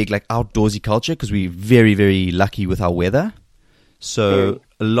very big outdoorsy culture because we're very, very lucky with our weather. So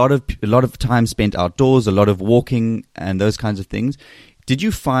a lot of time spent outdoors, a lot of walking, and those kinds of things. Did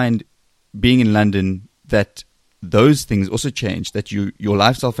you find, being in London, that those things also changed, that your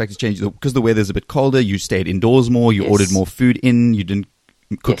lifestyle factors changed because the weather's a bit colder, you stayed indoors more, you ordered more food in, you didn't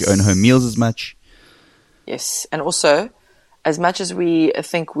cook your own home meals as much? Yes, and also, as much as we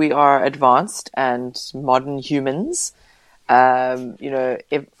think we are advanced and modern humans, from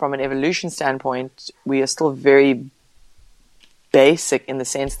an evolution standpoint, we are still very basic in the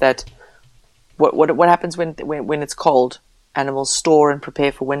sense that what happens when it's cold? Animals store and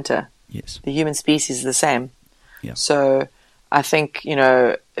prepare for winter. Yes. The human species is the same. Yeah. So I think,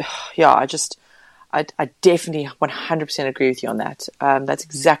 I definitely 100% agree with you on that. That's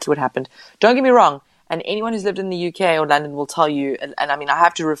exactly what happened. Don't get me wrong. And anyone who's lived in the UK or London will tell you, and I mean, I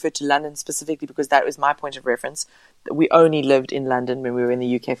have to refer to London specifically because that was my point of reference. We only lived in London when we were in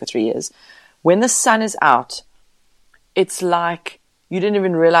the UK for 3 years. When the sun is out, it's like you didn't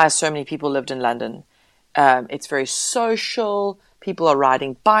even realize so many people lived in London. It's very social. People are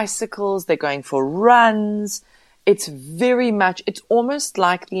riding bicycles. They're going for runs. It's almost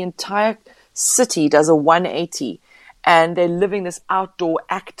like the entire city does a 180 and they're living this outdoor,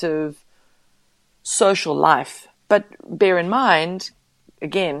 active, social life. But bear in mind,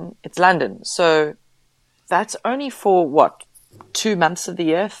 again, it's London. So that's only for 2 months of the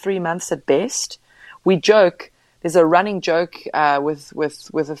year, 3 months at best. We joke. There's a running joke with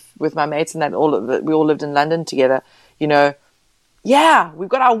my mates and that we all lived in London together. We've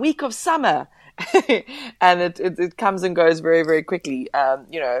got our week of summer, and it comes and goes very, very quickly. For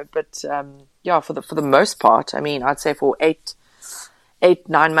the most part, I mean, I'd say for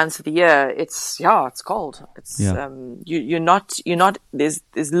 9 months of the year, it's cold. It's you're not. There's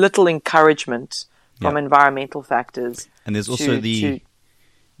little encouragement from environmental factors, and there's also the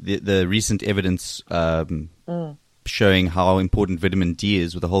recent evidence showing how important vitamin D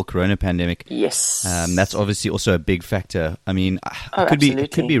is with the whole corona pandemic. Yes. That's obviously also a big factor. I mean, I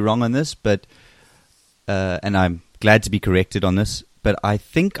could be wrong on this, but and I'm glad to be corrected on this, but I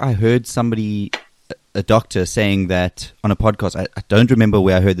think I heard a doctor saying that on a podcast. I don't remember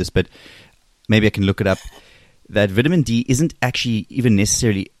where I heard this, but maybe I can look it up, that vitamin D isn't actually even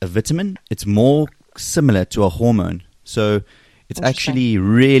necessarily a vitamin. It's more similar to a hormone. So it's actually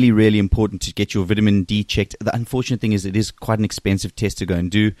really, really important to get your vitamin D checked. The unfortunate thing is it is quite an expensive test to go and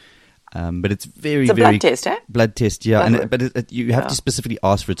do, but it's very, it's a very... blood test, eh? Blood test, yeah. But you have to specifically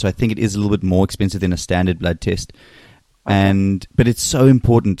ask for it, so I think it is a little bit more expensive than a standard blood test. Okay. But it's so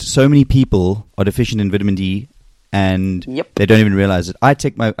important. So many people are deficient in vitamin D, and they don't even realize it. I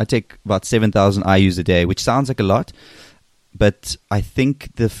take about 7,000 IUs a day, which sounds like a lot, but I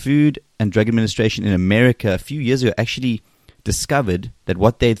think the Food and Drug Administration in America a few years ago actually discovered that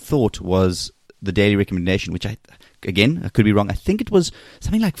what they thought was the daily recommendation, which I could be wrong. I think it was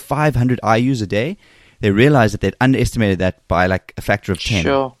something like 500 IUs a day. They realized that they'd underestimated that by like a factor of 10.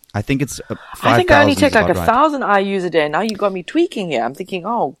 Sure. I think it's 5,000. I think I only take like 1,000 IUs a day. Now you got me tweaking here. I'm thinking,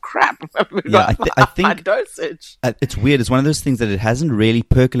 oh crap! I think dosage. It's weird. It's one of those things that it hasn't really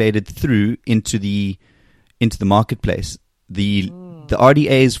percolated through into the marketplace. The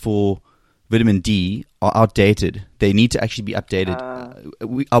RDAs for vitamin D are outdated. They need to actually be updated.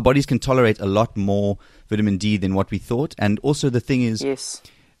 Our bodies can tolerate a lot more vitamin D than what we thought. And also the thing is,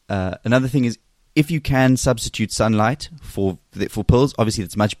 another thing is, if you can substitute sunlight for pills, obviously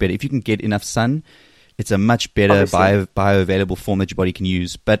that's much better. If you can get enough sun, it's a much better bioavailable form that your body can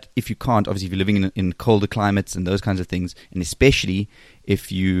use. But if you can't, obviously if you're living in colder climates and those kinds of things, and especially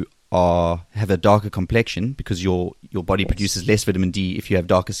if you have a darker complexion, because your body produces less vitamin D if you have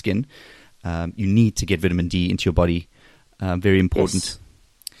darker skin, you need to get vitamin D into your body. Very important. Yes.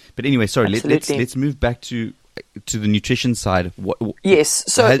 But anyway, sorry, let's move back to the nutrition side. Yes.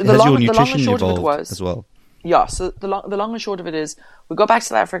 So has the long your nutrition and short evolved of it was as well? Yeah. So the long and short of it is, we got back to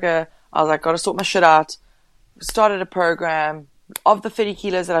South Africa. I was like, got to sort my shit out. Started a program. Of the 30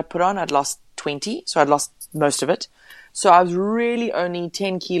 kilos that I put on, I'd lost 20. So I'd lost most of it. So I was really only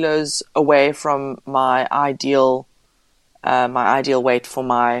 10 kilos away from my ideal weight for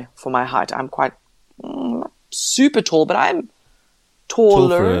my height. I'm quite not super tall, but I'm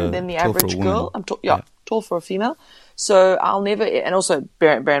taller than the average girl. I'm tall for a female. So I'll never, and also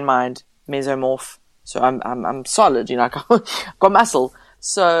bear in mind, mesomorph. So I'm solid, I've got muscle,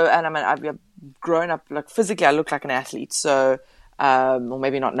 So, and I mean, I've grown up, like physically, I look like an athlete. So, or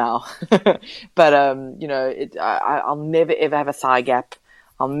maybe not now, but, I'll never ever have a thigh gap.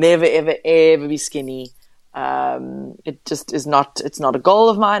 I'll never ever ever be skinny. It just is not, it's not a goal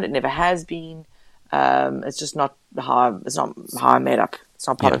of mine. It never has been. It's just not it's not how I'm made up. It's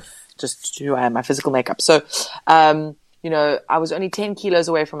not part of just who I am, my physical makeup. So, I was only 10 kilos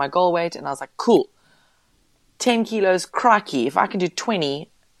away from my goal weight, and I was like, cool, 10 kilos, crikey. If I can do 20,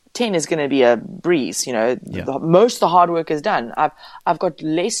 10 is going to be a breeze. Most of the hard work is done. I've got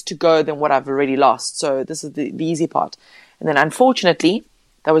less to go than what I've already lost. So this is the easy part. And then unfortunately,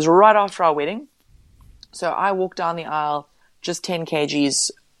 that was right after our wedding. So I walked down the aisle just 10 kgs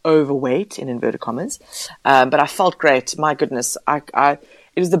overweight, in inverted commas. But I felt great. My goodness.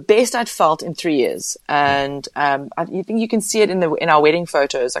 It was the best I'd felt in 3 years. And I think you can see it in our wedding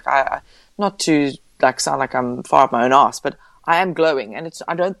photos. Like not to sound like I'm far up my own ass, but I am glowing. And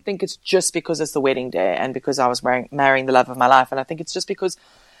I don't think it's just because it's the wedding day and because I was marrying the love of my life. And I think it's just because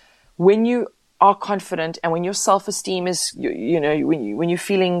when you are confident and when your self-esteem is, when you're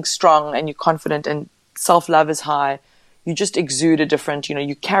feeling strong and you're confident and self-love is high, you just exude a different,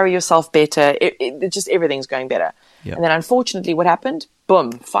 you carry yourself better. It just, everything's going better. Yeah. And then unfortunately what happened?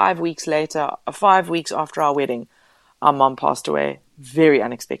 Boom, 5 weeks later, 5 weeks after our wedding, our mom passed away very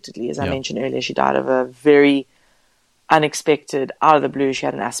unexpectedly. As I mentioned earlier, she died of a very unexpected, out of the blue, she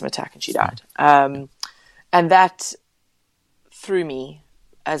had an asthma attack and she died. And that threw me,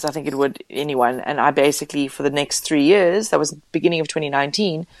 as I think it would anyone. And I basically, for the next 3 years, that was the beginning of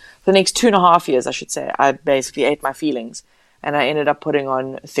 2019, for the next 2.5 years, I should say, I basically ate my feelings. And I ended up putting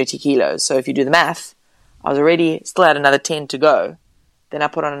on 30 kilos. So if you do the math, I was already still had another 10 to go. Then I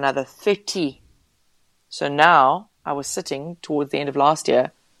put on another 30. So now I was sitting towards the end of last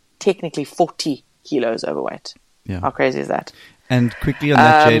year, technically 40 kilos overweight. Yeah. How crazy is that? And quickly on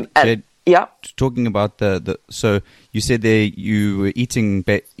that, Jade, yeah. Talking about so you said there you were eating,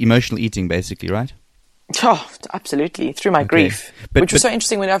 emotional eating basically, right? Oh, absolutely. Through my grief. Which was so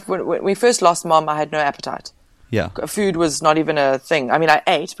interesting. When we first lost mom, I had no appetite. Yeah. Food was not even a thing. I mean, I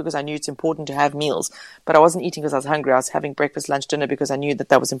ate because I knew it's important to have meals, but I wasn't eating because I was hungry. I was having breakfast, lunch, dinner because I knew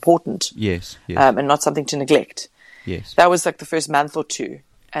that was important. Yes. And not something to neglect. Yes. That was like the first month or two.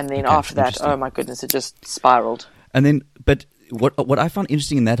 And then after that, oh my goodness, it just spiraled. And then, but what I found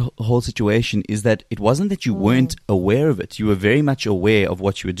interesting in that whole situation is that it wasn't that you weren't aware of it. You were very much aware of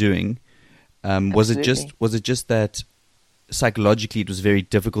what you were doing. Was it just that psychologically it was very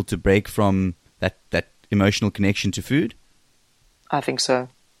difficult to break from that emotional connection to food? I think so.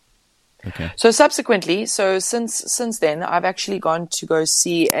 Okay. So subsequently, since then, I've actually gone to go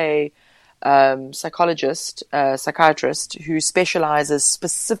see a psychiatrist who specializes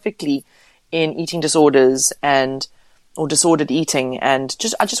specifically in eating disorders or disordered eating. And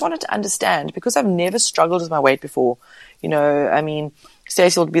I just wanted to understand, because I've never struggled with my weight before. I mean,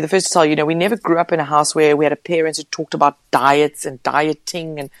 Stacey will be the first to tell you, we never grew up in a house where we had a parents who talked about diets and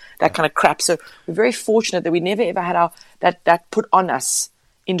dieting and that kind of crap. So we're very fortunate that we never ever had that put on us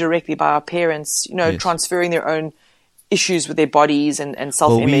indirectly by our parents, transferring their own issues with their bodies and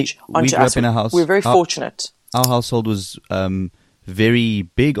self-image onto us. We're very fortunate. Our household was very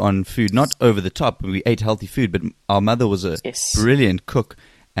big on food, not over the top. We ate healthy food, but our mother was a brilliant cook.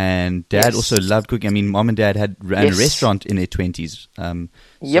 And Dad also loved cooking. I mean, Mom and Dad ran a restaurant in their 20s.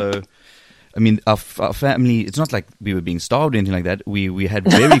 So, I mean, our family, it's not like we were being starved or anything like that. We had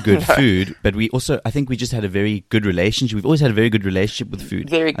very good food, but I think we just had a very good relationship. We've always had a very good relationship with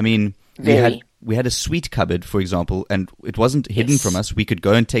food. We had a sweet cupboard, for example, and it wasn't hidden from us. We could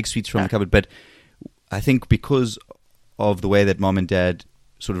go and take sweets from the cupboard. But I think because of the way that Mom and Dad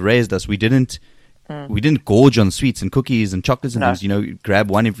sort of raised us, we didn't gorge on sweets and cookies and chocolates and things, grab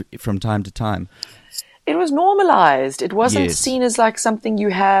one from time to time. It was normalized. It wasn't seen as like something you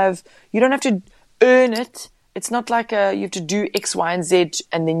don't have to earn it. It's not like you have to do X, Y, and Z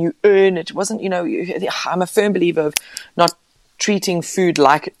and then you earn it. It wasn't, I'm a firm believer of not treating food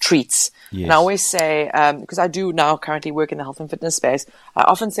like treats. Yes. And I always say, because I do now currently work in the health and fitness space, I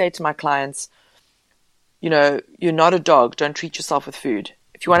often say to my clients, you're not a dog. Don't treat yourself with food.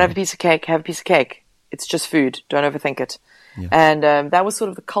 If you want to have a piece of cake, have a piece of cake. It's just food. Don't overthink it. Yeah. And that was sort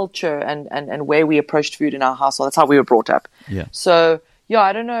of the culture and where we approached food in our household. That's how we were brought up. Yeah. So,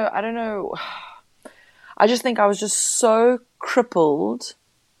 I don't know. I just think I was just so crippled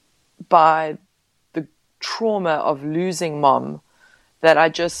by the trauma of losing Mom that I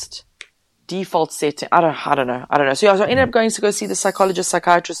just default setting. I don't know. So, so I ended up going to go see the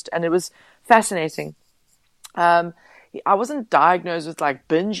psychiatrist, and it was fascinating. I wasn't diagnosed with like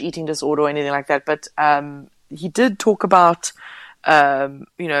binge eating disorder or anything like that, but he did talk about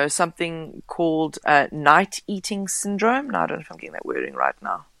something called night eating syndrome. Now, I don't know if I'm getting that wording right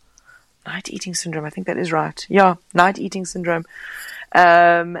now. Night eating syndrome. I think that is right. Yeah, night eating syndrome.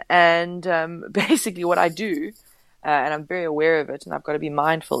 Basically what I do, and I'm very aware of it, and I've got to be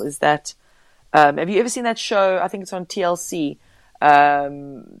mindful, is that, have you ever seen that show? I think it's on TLC,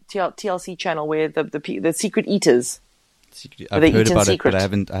 TLC channel, where the secret eaters. I've heard about it, but I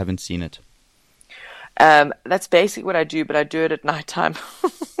haven't seen it. That's basically what I do, but I do it at nighttime.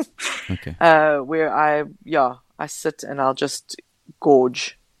 Okay. Where I sit and I'll just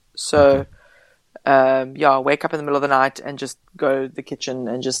gorge. So, wake up in the middle of the night and just go to the kitchen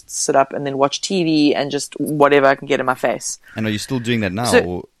and just sit up and then watch TV and just whatever I can get in my face. And are you still doing that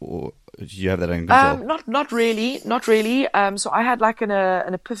now, or do you have that under control? Not really. So I had like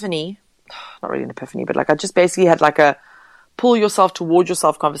an epiphany, not really an epiphany, but like I just basically had like a pull yourself towards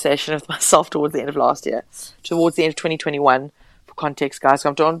yourself conversation with myself towards the end of last year, towards the end of 2021. For context, guys,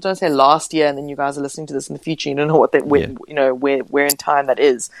 so don't say last year and then you guys are listening to this in the future. You don't know what that, where in time that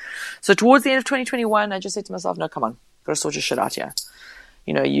is. So towards the end of 2021, I just said to myself, no, come on, gotta sort your shit out here.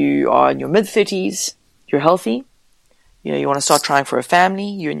 You are in your mid 30s, you're healthy. You want to start trying for a family,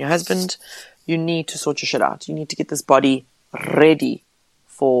 you and your husband. You need to sort your shit out. You need to get this body ready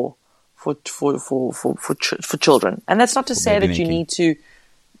for children. And that's not to say that you need to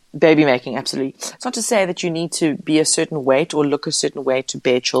baby making, absolutely. It's not to say that you need to be a certain weight or look a certain way to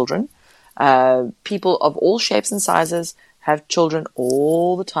bear children. People of all shapes and sizes have children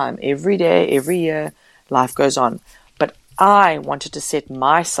all the time, every day, every year. Life goes on. But I wanted to set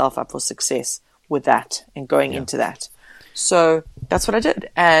myself up for success with that and going into that. So that's what I did.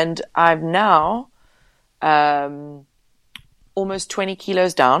 And I'm now almost 20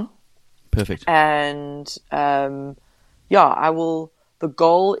 kilos down. Perfect. And I will. The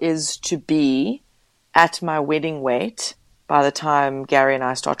goal is to be at my wedding weight by the time Gary and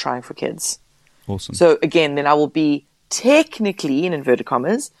I start trying for kids. Awesome. So again, then I will be technically, in inverted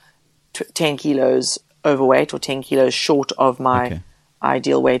commas, 10 kilos overweight or 10 kilos short of my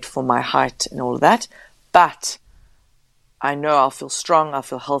ideal weight for my height and all of that. But I know I'll feel strong, I'll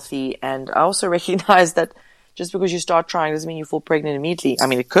feel healthy, and I also recognize that just because you start trying doesn't mean you fall pregnant immediately. I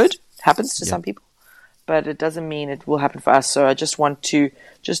mean, it could. It happens to some people. But it doesn't mean it will happen for us. So I just want to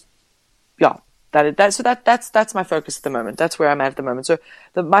that's my focus at the moment. That's where I'm at the moment. So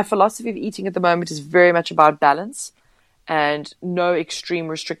my philosophy of eating at the moment is very much about balance and no extreme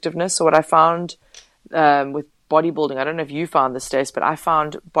restrictiveness. So what I found with bodybuilding, I don't know if you found this, Stace, but I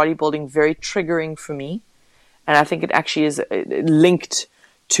found bodybuilding very triggering for me. And I think it actually is linked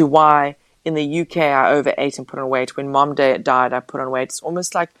to why in the UK I overate and put on weight. When Mom died, I put on weight. It's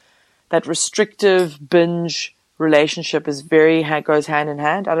almost like that restrictive binge relationship goes hand in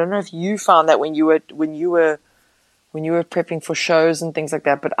hand. I don't know if you found that when you were prepping for shows and things like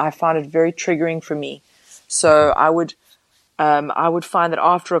that, but I found it very triggering for me. So I would find that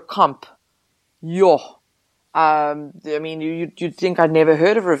after a comp, you'd think I'd never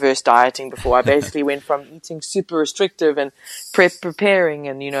heard of reverse dieting before. I basically went from eating super restrictive and preparing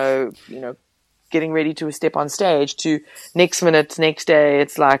and getting ready to step on stage to next day,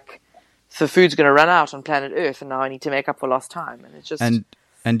 it's like the food's going to run out on planet Earth, and now I need to make up for lost time. And it's just and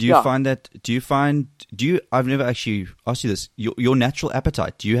do you find that? I've never actually asked you this. Your natural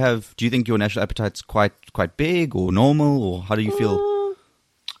appetite. Do you think your natural appetite's quite big or normal, or how do you feel?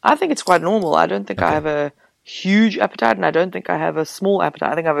 I think it's quite normal. I don't think I have a huge appetite, and I don't think I have a small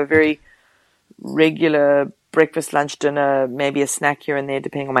appetite. I think I have a very regular breakfast, lunch, dinner, maybe a snack here and there,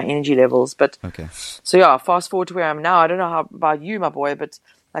 depending on my energy levels. But so fast forward to where I'm now. I don't know how about you, my boy, but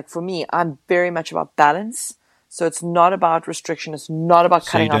like for me, I'm very much about balance. So it's not about restriction. It's not about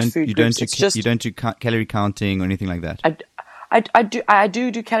cutting out food groups. You don't do calorie counting or anything like that. I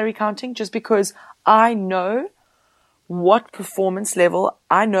do calorie counting just because I know what performance level.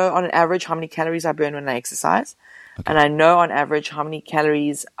 I know on an average how many calories I burn when I exercise, and I know on average how many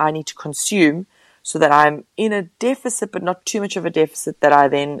calories I need to consume so that I'm in a deficit, but not too much of a deficit that I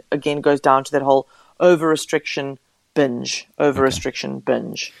then again goes down to that whole over-restriction binge.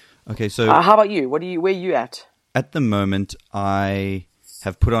 Okay, so how about you? Where are you at? At the moment, I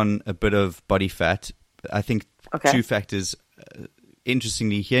have put on a bit of body fat. I think two factors.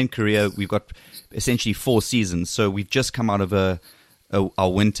 Interestingly, here in Korea, we've got essentially 4 seasons. So we've just come out of our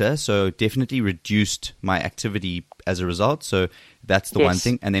winter, so definitely reduced my activity as a result. So that's the one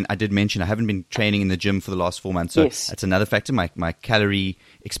thing. And then I did mention I haven't been training in the gym for the last 4 months. So that's another factor. My calorie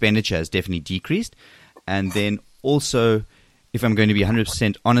expenditure has definitely decreased. And then also, if I'm going to be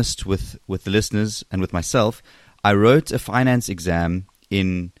 100% honest with the listeners and with myself, I wrote a finance exam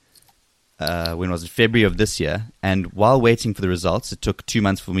in when was it? February of this year. And while waiting for the results, it took 2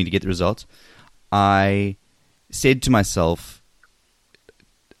 months for me to get the results. I said to myself,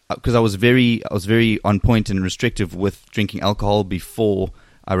 because I was very on point and restrictive with drinking alcohol before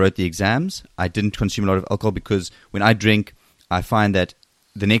I wrote the exams. I didn't consume a lot of alcohol because when I drink, I find that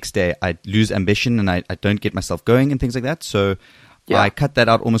the next day I lose ambition and I don't get myself going and things like that. So I cut that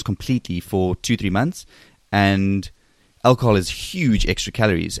out almost completely for 2-3 months. And alcohol is huge extra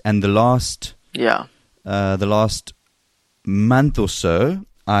calories. And the last month or so,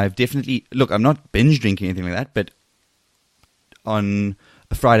 I've definitely, look, I'm not binge drinking anything like that, but on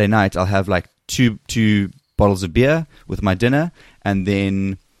a Friday night, I'll have like two bottles of beer with my dinner, and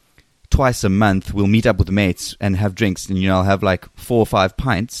then twice a month we'll meet up with mates and have drinks, and I'll have like 4 or 5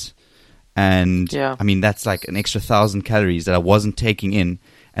 pints, and I mean that's like an extra 1,000 calories that I wasn't taking in,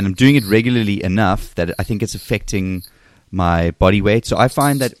 and I'm doing it regularly enough that I think it's affecting my body weight. So I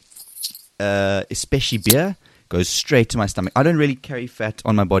find that especially beer goes straight to my stomach. I don't really carry fat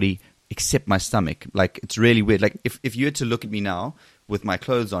on my body except my stomach. Like, it's really weird. Like, if you were to look at me now with my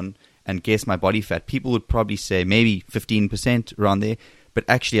clothes on and guess my body fat, people would probably say maybe 15% around there. But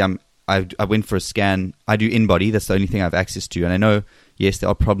actually, I went for a scan. I do in-body. That's the only thing I have access to. And I know, yes, there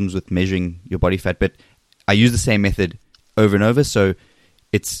are problems with measuring your body fat, but I use the same method over and over. So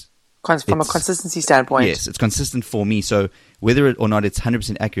it's from a consistency standpoint. Yes, it's consistent for me. So whether or not it's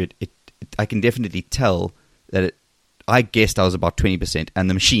 100% accurate, I can definitely tell that I guessed I was about 20%, and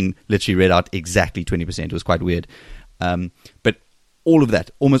the machine literally read out exactly 20%. It was quite weird. But all of that,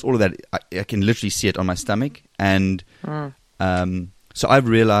 almost all of that, I can literally see it on my stomach. And so I've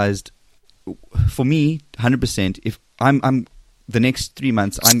realized, for me, 100%, if I'm the next 3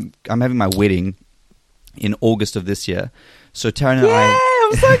 months, I'm having my wedding in August of this year. So Taryn and I...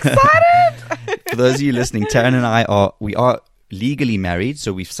 I'm so excited! For those of you listening, Taryn and I are legally married,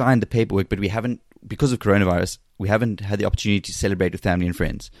 so we've signed the paperwork, but we haven't, because of coronavirus, we haven't had the opportunity to celebrate with family and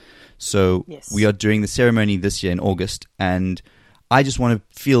friends. So we are doing the ceremony this year in August, and I just want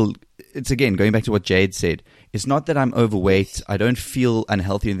to feel, it's again, going back to what Jade said, it's not that I'm overweight, I don't feel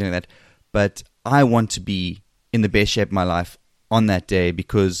unhealthy or anything like that, but I want to be in the best shape of my life on that day,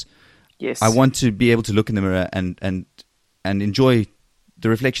 because I want to be able to look in the mirror and enjoy the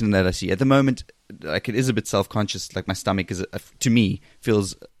reflection that I see. At the moment, like, it is a bit self-conscious, like my stomach is, to me,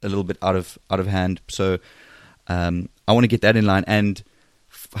 feels a little bit out of hand. So I want to get that in line, and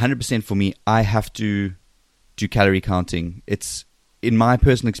 100% for me, I have to do calorie counting. It's, in my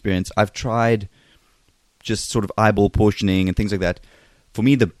personal experience, I've tried just sort of eyeball portioning and things like that. For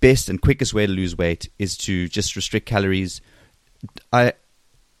me, the best and quickest way to lose weight is to just restrict calories. I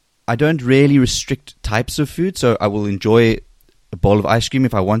don't really restrict types of food, so I will enjoy a bowl of ice cream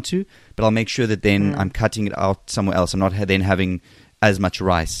if I want to, but I'll make sure that then I'm cutting it out somewhere else. I'm not then having as much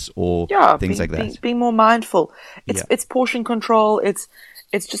rice or things like that. Being more mindful. It's portion control. It's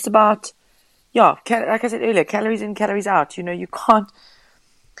just about, like I said earlier, calories in, calories out. You can't.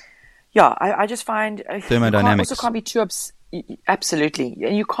 I just find thermodynamics. You also can't be too absolutely,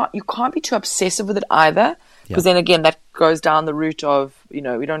 and you can't be too obsessive with it either, because then again that goes down the route of we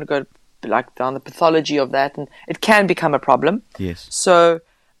don't go like down the pathology of that, and it can become a problem. Yes. So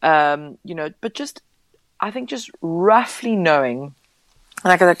but I think just roughly knowing,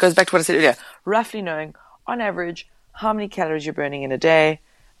 and that goes back to what I said earlier, roughly knowing on average how many calories you're burning in a day,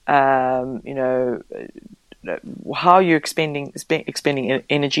 how you're expending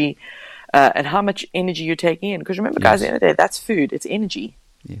energy, and how much energy you're taking in. Because remember, guys, at the end of the day, that's food. It's energy.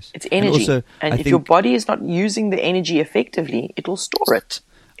 Yes. It's energy. And if your body is not using the energy effectively, it will store it.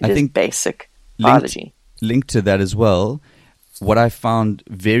 It is basic biology. Linked to that as well, what I found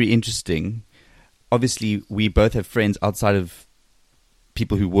very interesting, obviously we both have friends outside of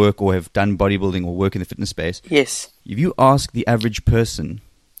people who work or have done bodybuilding or work in the fitness space. Yes. If you ask the average person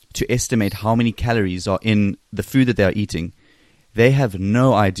to estimate how many calories are in the food that they are eating, they have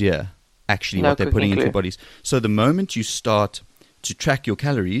no idea actually what they're putting into their bodies. So the moment you start to track your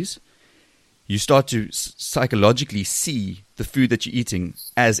calories, you start to psychologically see the food that you're eating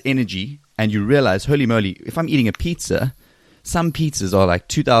as energy, and you realize, holy moly, if I'm eating a pizza, some pizzas are like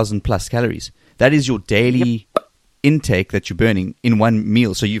 2,000 plus calories. That is your daily intake that you're burning in one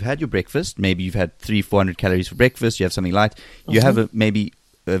meal. So you've had your breakfast, maybe you've had 300-400 calories for breakfast, you have something light, you have maybe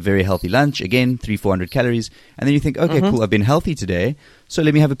a very healthy lunch, again 300-400 calories, and then you think, okay, cool, I've been healthy today, so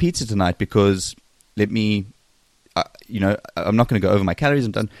let me have a pizza tonight, because let me I'm not going to go over my calories,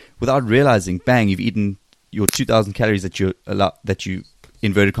 I'm done, without realizing, bang, you've eaten your 2,000 calories that you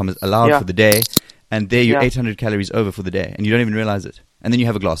inverted commas allowed for the day, and there you're 800 calories over for the day, and you don't even realize it. And then you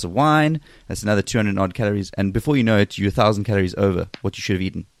have a glass of wine, that's another 200 odd calories, and before you know it, you're 1,000 calories over what you should have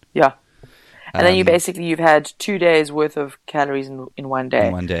eaten. Yeah. And then you've had 2 days worth of calories in one day.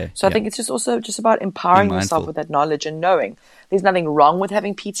 In one day. So I think it's just about empowering yourself with that knowledge and knowing there's nothing wrong with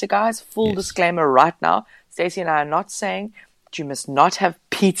having pizza, guys. Full disclaimer right now. Stacey and I are not saying that you must not have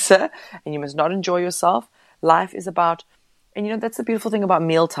pizza and you must not enjoy yourself. Life is about, and that's the beautiful thing about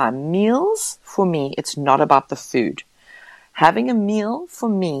mealtime. Meals, for me, it's not about the food. Having a meal, for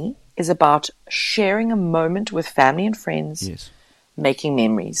me, is about sharing a moment with family and friends, making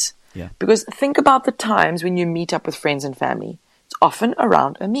memories. Yeah. Because think about the times when you meet up with friends and family. It's often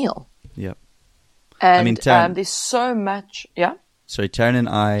around a meal. Yeah. And there's so much. Yeah. Sorry, Taryn and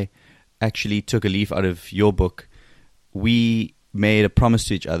I actually took a leaf out of your book. We made a promise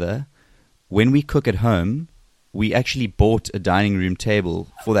to each other. When we cook at home, we actually bought a dining room table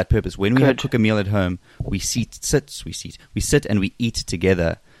for that purpose. When we cook a meal at home, we sit and we eat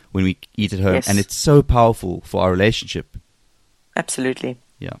together when we eat at home. Yes. And it's so powerful for our relationship. Absolutely.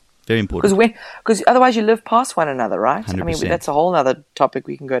 Yeah. Very important. Because otherwise you live past one another, right? 100%. I mean, that's a whole other topic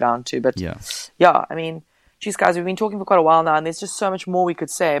we can go down to. But yeah, I mean, geez, guys, we've been talking for quite a while now, and there's just so much more we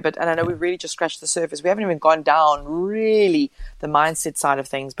could say. And I know we've really just scratched the surface. We haven't even gone down really the mindset side of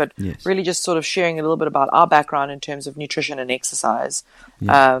things, but really just sort of sharing a little bit about our background in terms of nutrition and exercise,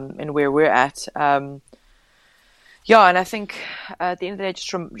 and where we're at. And I think at the end of the day,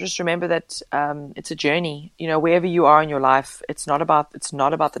 just remember that it's a journey. Wherever you are in your life, it's not about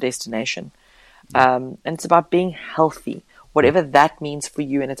the destination, and it's about being healthy, whatever that means for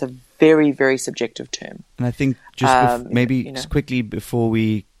you. And it's a very, very subjective term. And I think just quickly before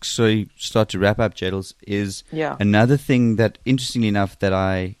we start to wrap up, Jadels, is another thing that, interestingly enough, that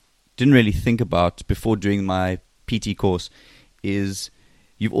I didn't really think about before doing my PT course is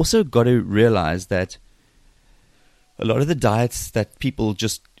you've also got to realize that a lot of the diets that people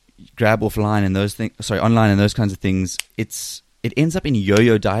just grab online and those kinds of things, it ends up in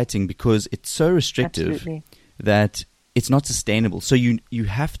yo-yo dieting because it's so restrictive that it's not sustainable. So you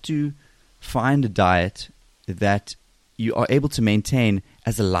have to find a diet that you are able to maintain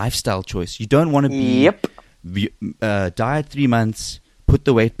as a lifestyle choice. You don't want to be diet 3 months, put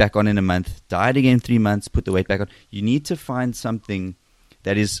the weight back on in a month, diet again 3 months, put the weight back on. You need to find something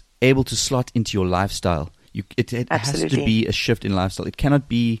that is able to slot into your lifestyle. It has to be a shift in lifestyle. It cannot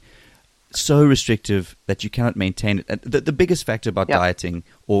be so restrictive that you cannot maintain it. The biggest factor about dieting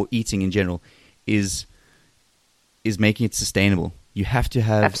or eating in general is making it sustainable. You have to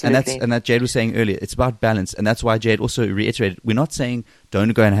have, and that Jade was saying earlier, it's about balance, and that's why Jade also reiterated, we're not saying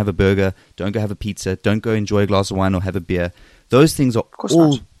don't go and have a burger, don't go have a pizza, don't go enjoy a glass of wine or have a beer. Those things are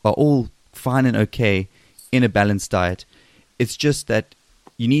all fine and okay in a balanced diet. It's just that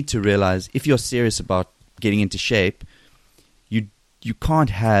you need to realize if you're serious about getting into shape, you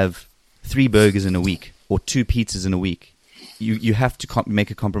can't have 3 burgers in a week or 2 pizzas in a week. You have to make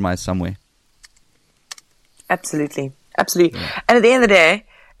a compromise somewhere. Absolutely. Yeah. And at the end of the day,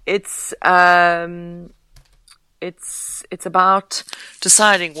 it's about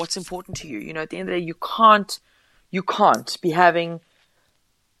deciding what's important to you. At the end of the day, you can't be having,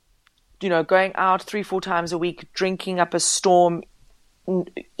 going out 3-4 times a week, drinking up a storm,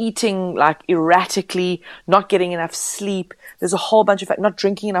 eating like erratically, not getting enough sleep. There's a whole bunch of not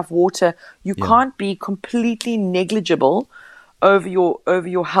drinking enough water. You can't be completely negligible over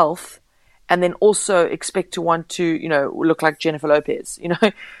your health, and then also expect to want to look like Jennifer Lopez.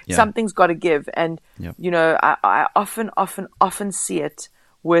 Something's got to give. And I often see it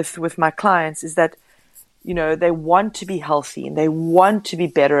with my clients is that they want to be healthy and they want to be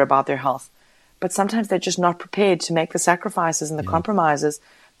better about their health. But sometimes they're just not prepared to make the sacrifices and the compromises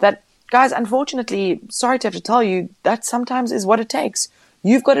that, guys, unfortunately, sorry to have to tell you, that sometimes is what it takes.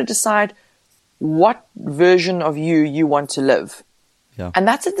 You've got to decide what version of you want to live. Yeah. And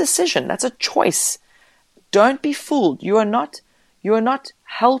that's a decision. That's a choice. Don't be fooled. You are not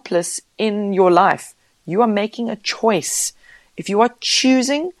helpless in your life. You are making a choice. If you are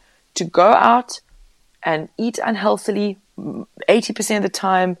choosing to go out and eat unhealthily 80% of the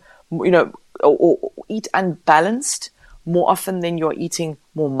time, or eat unbalanced more often than you're eating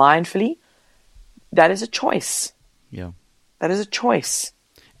more mindfully, that is a choice. Yeah. That is a choice.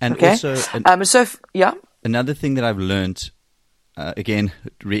 And also, another thing that I've learned, again,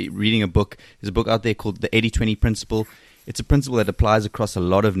 reading a book, there's a book out there called the 80-20 principle. It's a principle that applies across a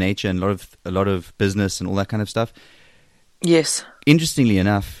lot of nature and a lot of business and all that kind of stuff. Yes. Interestingly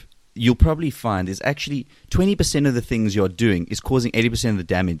enough, you'll probably find is actually 20% of the things you're doing is causing 80% of the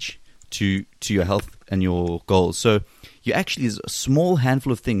damage to your health and your goals. So there's a small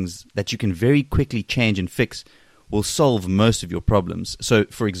handful of things that you can very quickly change and fix will solve most of your problems. So,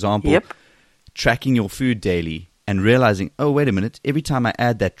 for example, tracking your food daily and realizing, oh, wait a minute, every time I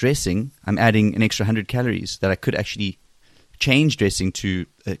add that dressing, I'm adding an extra 100 calories that I could actually change dressing to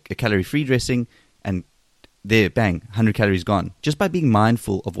a calorie-free dressing, and there, bang, 100 calories gone, just by being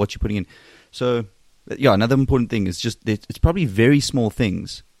mindful of what you're putting in. So, yeah, another important thing is just that it's probably very small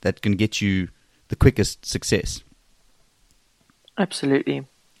things that can get you the quickest success. Absolutely.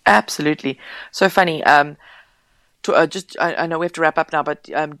 Absolutely. So funny. I know we have to wrap up now, but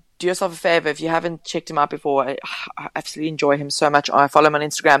do yourself a favor. If you haven't checked him out before, I absolutely enjoy him so much. I follow him on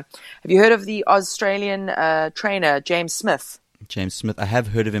Instagram. Have you heard of the Australian trainer, James Smith? James Smith. I have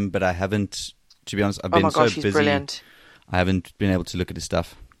heard of him, but I haven't, to be honest, I've been so busy. He's brilliant. I haven't been able to look at his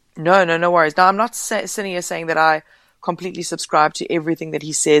stuff. No worries. Now, I'm not sitting here saying that I completely subscribe to everything that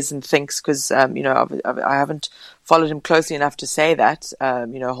he says and thinks, because I haven't followed him closely enough to say that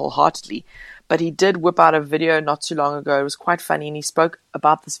wholeheartedly. But he did whip out a video not too long ago. It was quite funny, and he spoke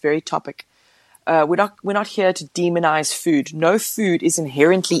about this very topic. We're not here to demonize food. No food is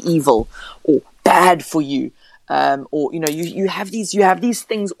inherently evil or bad for you. You have these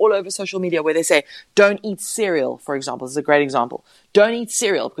things all over social media where they say, don't eat cereal, for example. This is a great example. Don't eat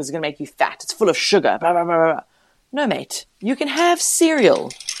cereal because it's going to make you fat. It's full of sugar, blah, blah, blah, blah. No, mate, you can have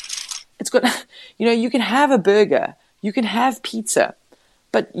cereal. It's got, you can have a burger. You can have pizza.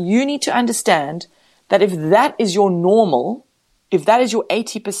 But you need to understand that if that is your normal, if that is your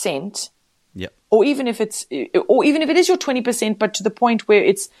 80%, yep, or even if it is your 20%, but to the point where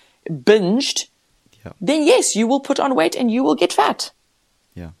it's binged, yep, then yes, you will put on weight and you will get fat.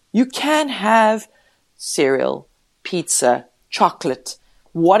 Yeah. You can have cereal, pizza, chocolate,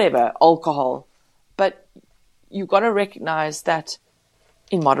 whatever, alcohol, but you got to recognize that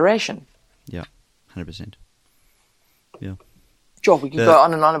in moderation. Yeah, 100%. Yeah. Sure, we can go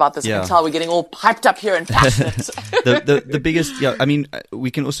on and on about this. Yeah. I can tell we're getting all piped up here and passionate. the biggest, I mean, we're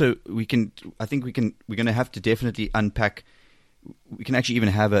going to have to definitely unpack. We can actually even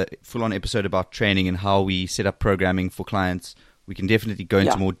have a full-on episode about training and how we set up programming for clients. We can definitely go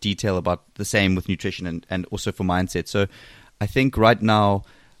into more detail about the same with nutrition and also for mindset. So I think right now,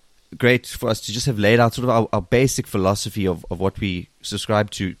 great for us to just have laid out sort of our basic philosophy of what we subscribe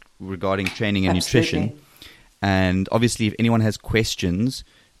to regarding training and nutrition. And obviously, if anyone has questions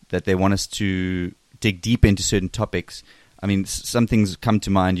that they want us to dig deep into certain topics, I mean, some things come to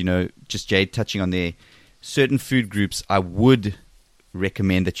mind, just Jade touching on there. Certain food groups I would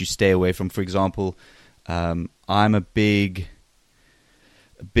recommend that you stay away from. For example, I'm a big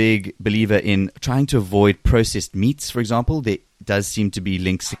believer in trying to avoid processed meats, for example. There does seem to be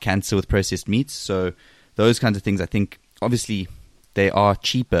links to cancer with processed meats. So those kinds of things, I think, obviously, they are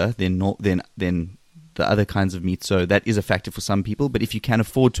cheaper than the other kinds of meat, so that is a factor for some people. But if you can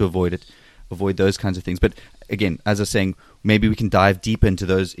afford to avoid those kinds of things. But again, as I was saying, maybe we can dive deeper into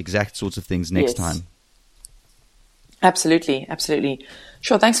those exact sorts of things next time. Absolutely.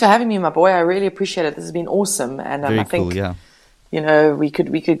 Sure. Thanks for having me, my boy. I really appreciate it. This has been awesome, and I think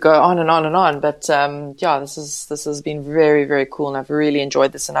we could go on and on and on. But this has been very, very cool, and I've really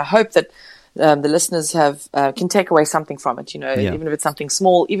enjoyed this, and I hope that the listeners can take away something from it. Even if it's something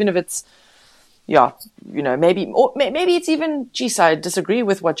small, even if it's maybe it's even, geez, I disagree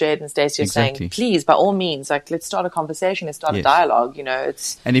with what Jade and Stacey are saying. Please, by all means, let's start a conversation, let's start a dialogue.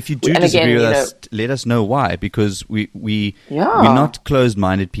 And if you do disagree with us, let us know why, because we're not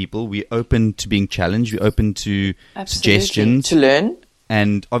closed-minded people. We're open to being challenged. We're open to suggestions, to learn.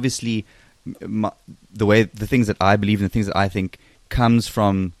 And obviously, the things that I believe and the things that I think comes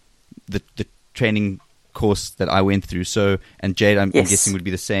from the training course that I went through. So, and Jade, I'm guessing would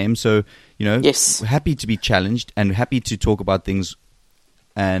be the same. So, we're happy to be challenged and happy to talk about things.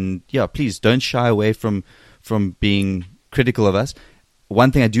 And please don't shy away from being critical of us.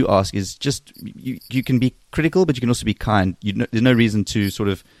 One thing I do ask is just you can be critical, but you can also be kind. There's no reason to sort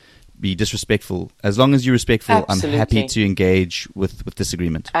of be disrespectful. As long as you're respectful, I'm happy to engage with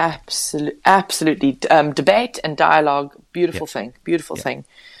disagreement. Absolutely. Debate and dialogue, beautiful thing.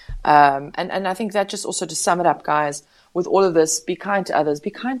 And I think that just also to sum it up, guys, with all of this, be kind to others, be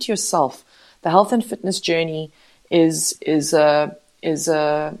kind to yourself. The health and fitness journey is an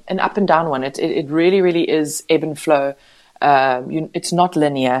up and down one. It really, really is ebb and flow. It's not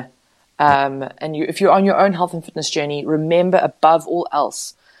linear. And if you're on your own health and fitness journey, remember above all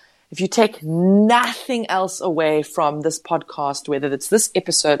else, if you take nothing else away from this podcast, whether it's this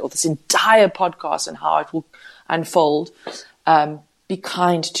episode or this entire podcast and how it will unfold, be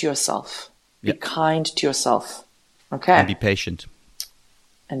kind to yourself. Be kind to yourself. Okay. And be patient.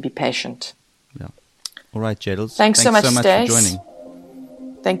 Yeah. All right, Jadels. Thanks so much for joining.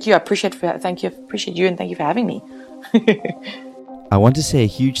 Thank you. I appreciate you, and thank you for having me. I want to say a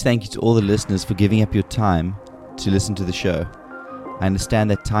huge thank you to all the listeners for giving up your time to listen to the show. I understand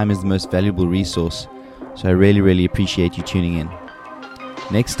that time is the most valuable resource, so I really appreciate you tuning in.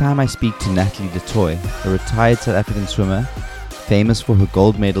 Next time I speak to Natalie DeToy, a retired South African swimmer, famous for her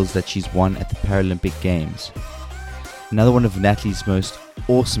gold medals that she's won at the Paralympic Games. Another one of Natalie's most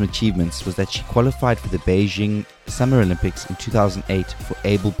awesome achievements was that she qualified for the Beijing Summer Olympics in 2008 for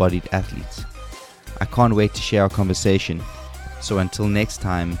able-bodied athletes. I can't wait to share our conversation, so until next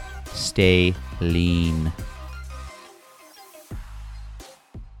time, stay lean.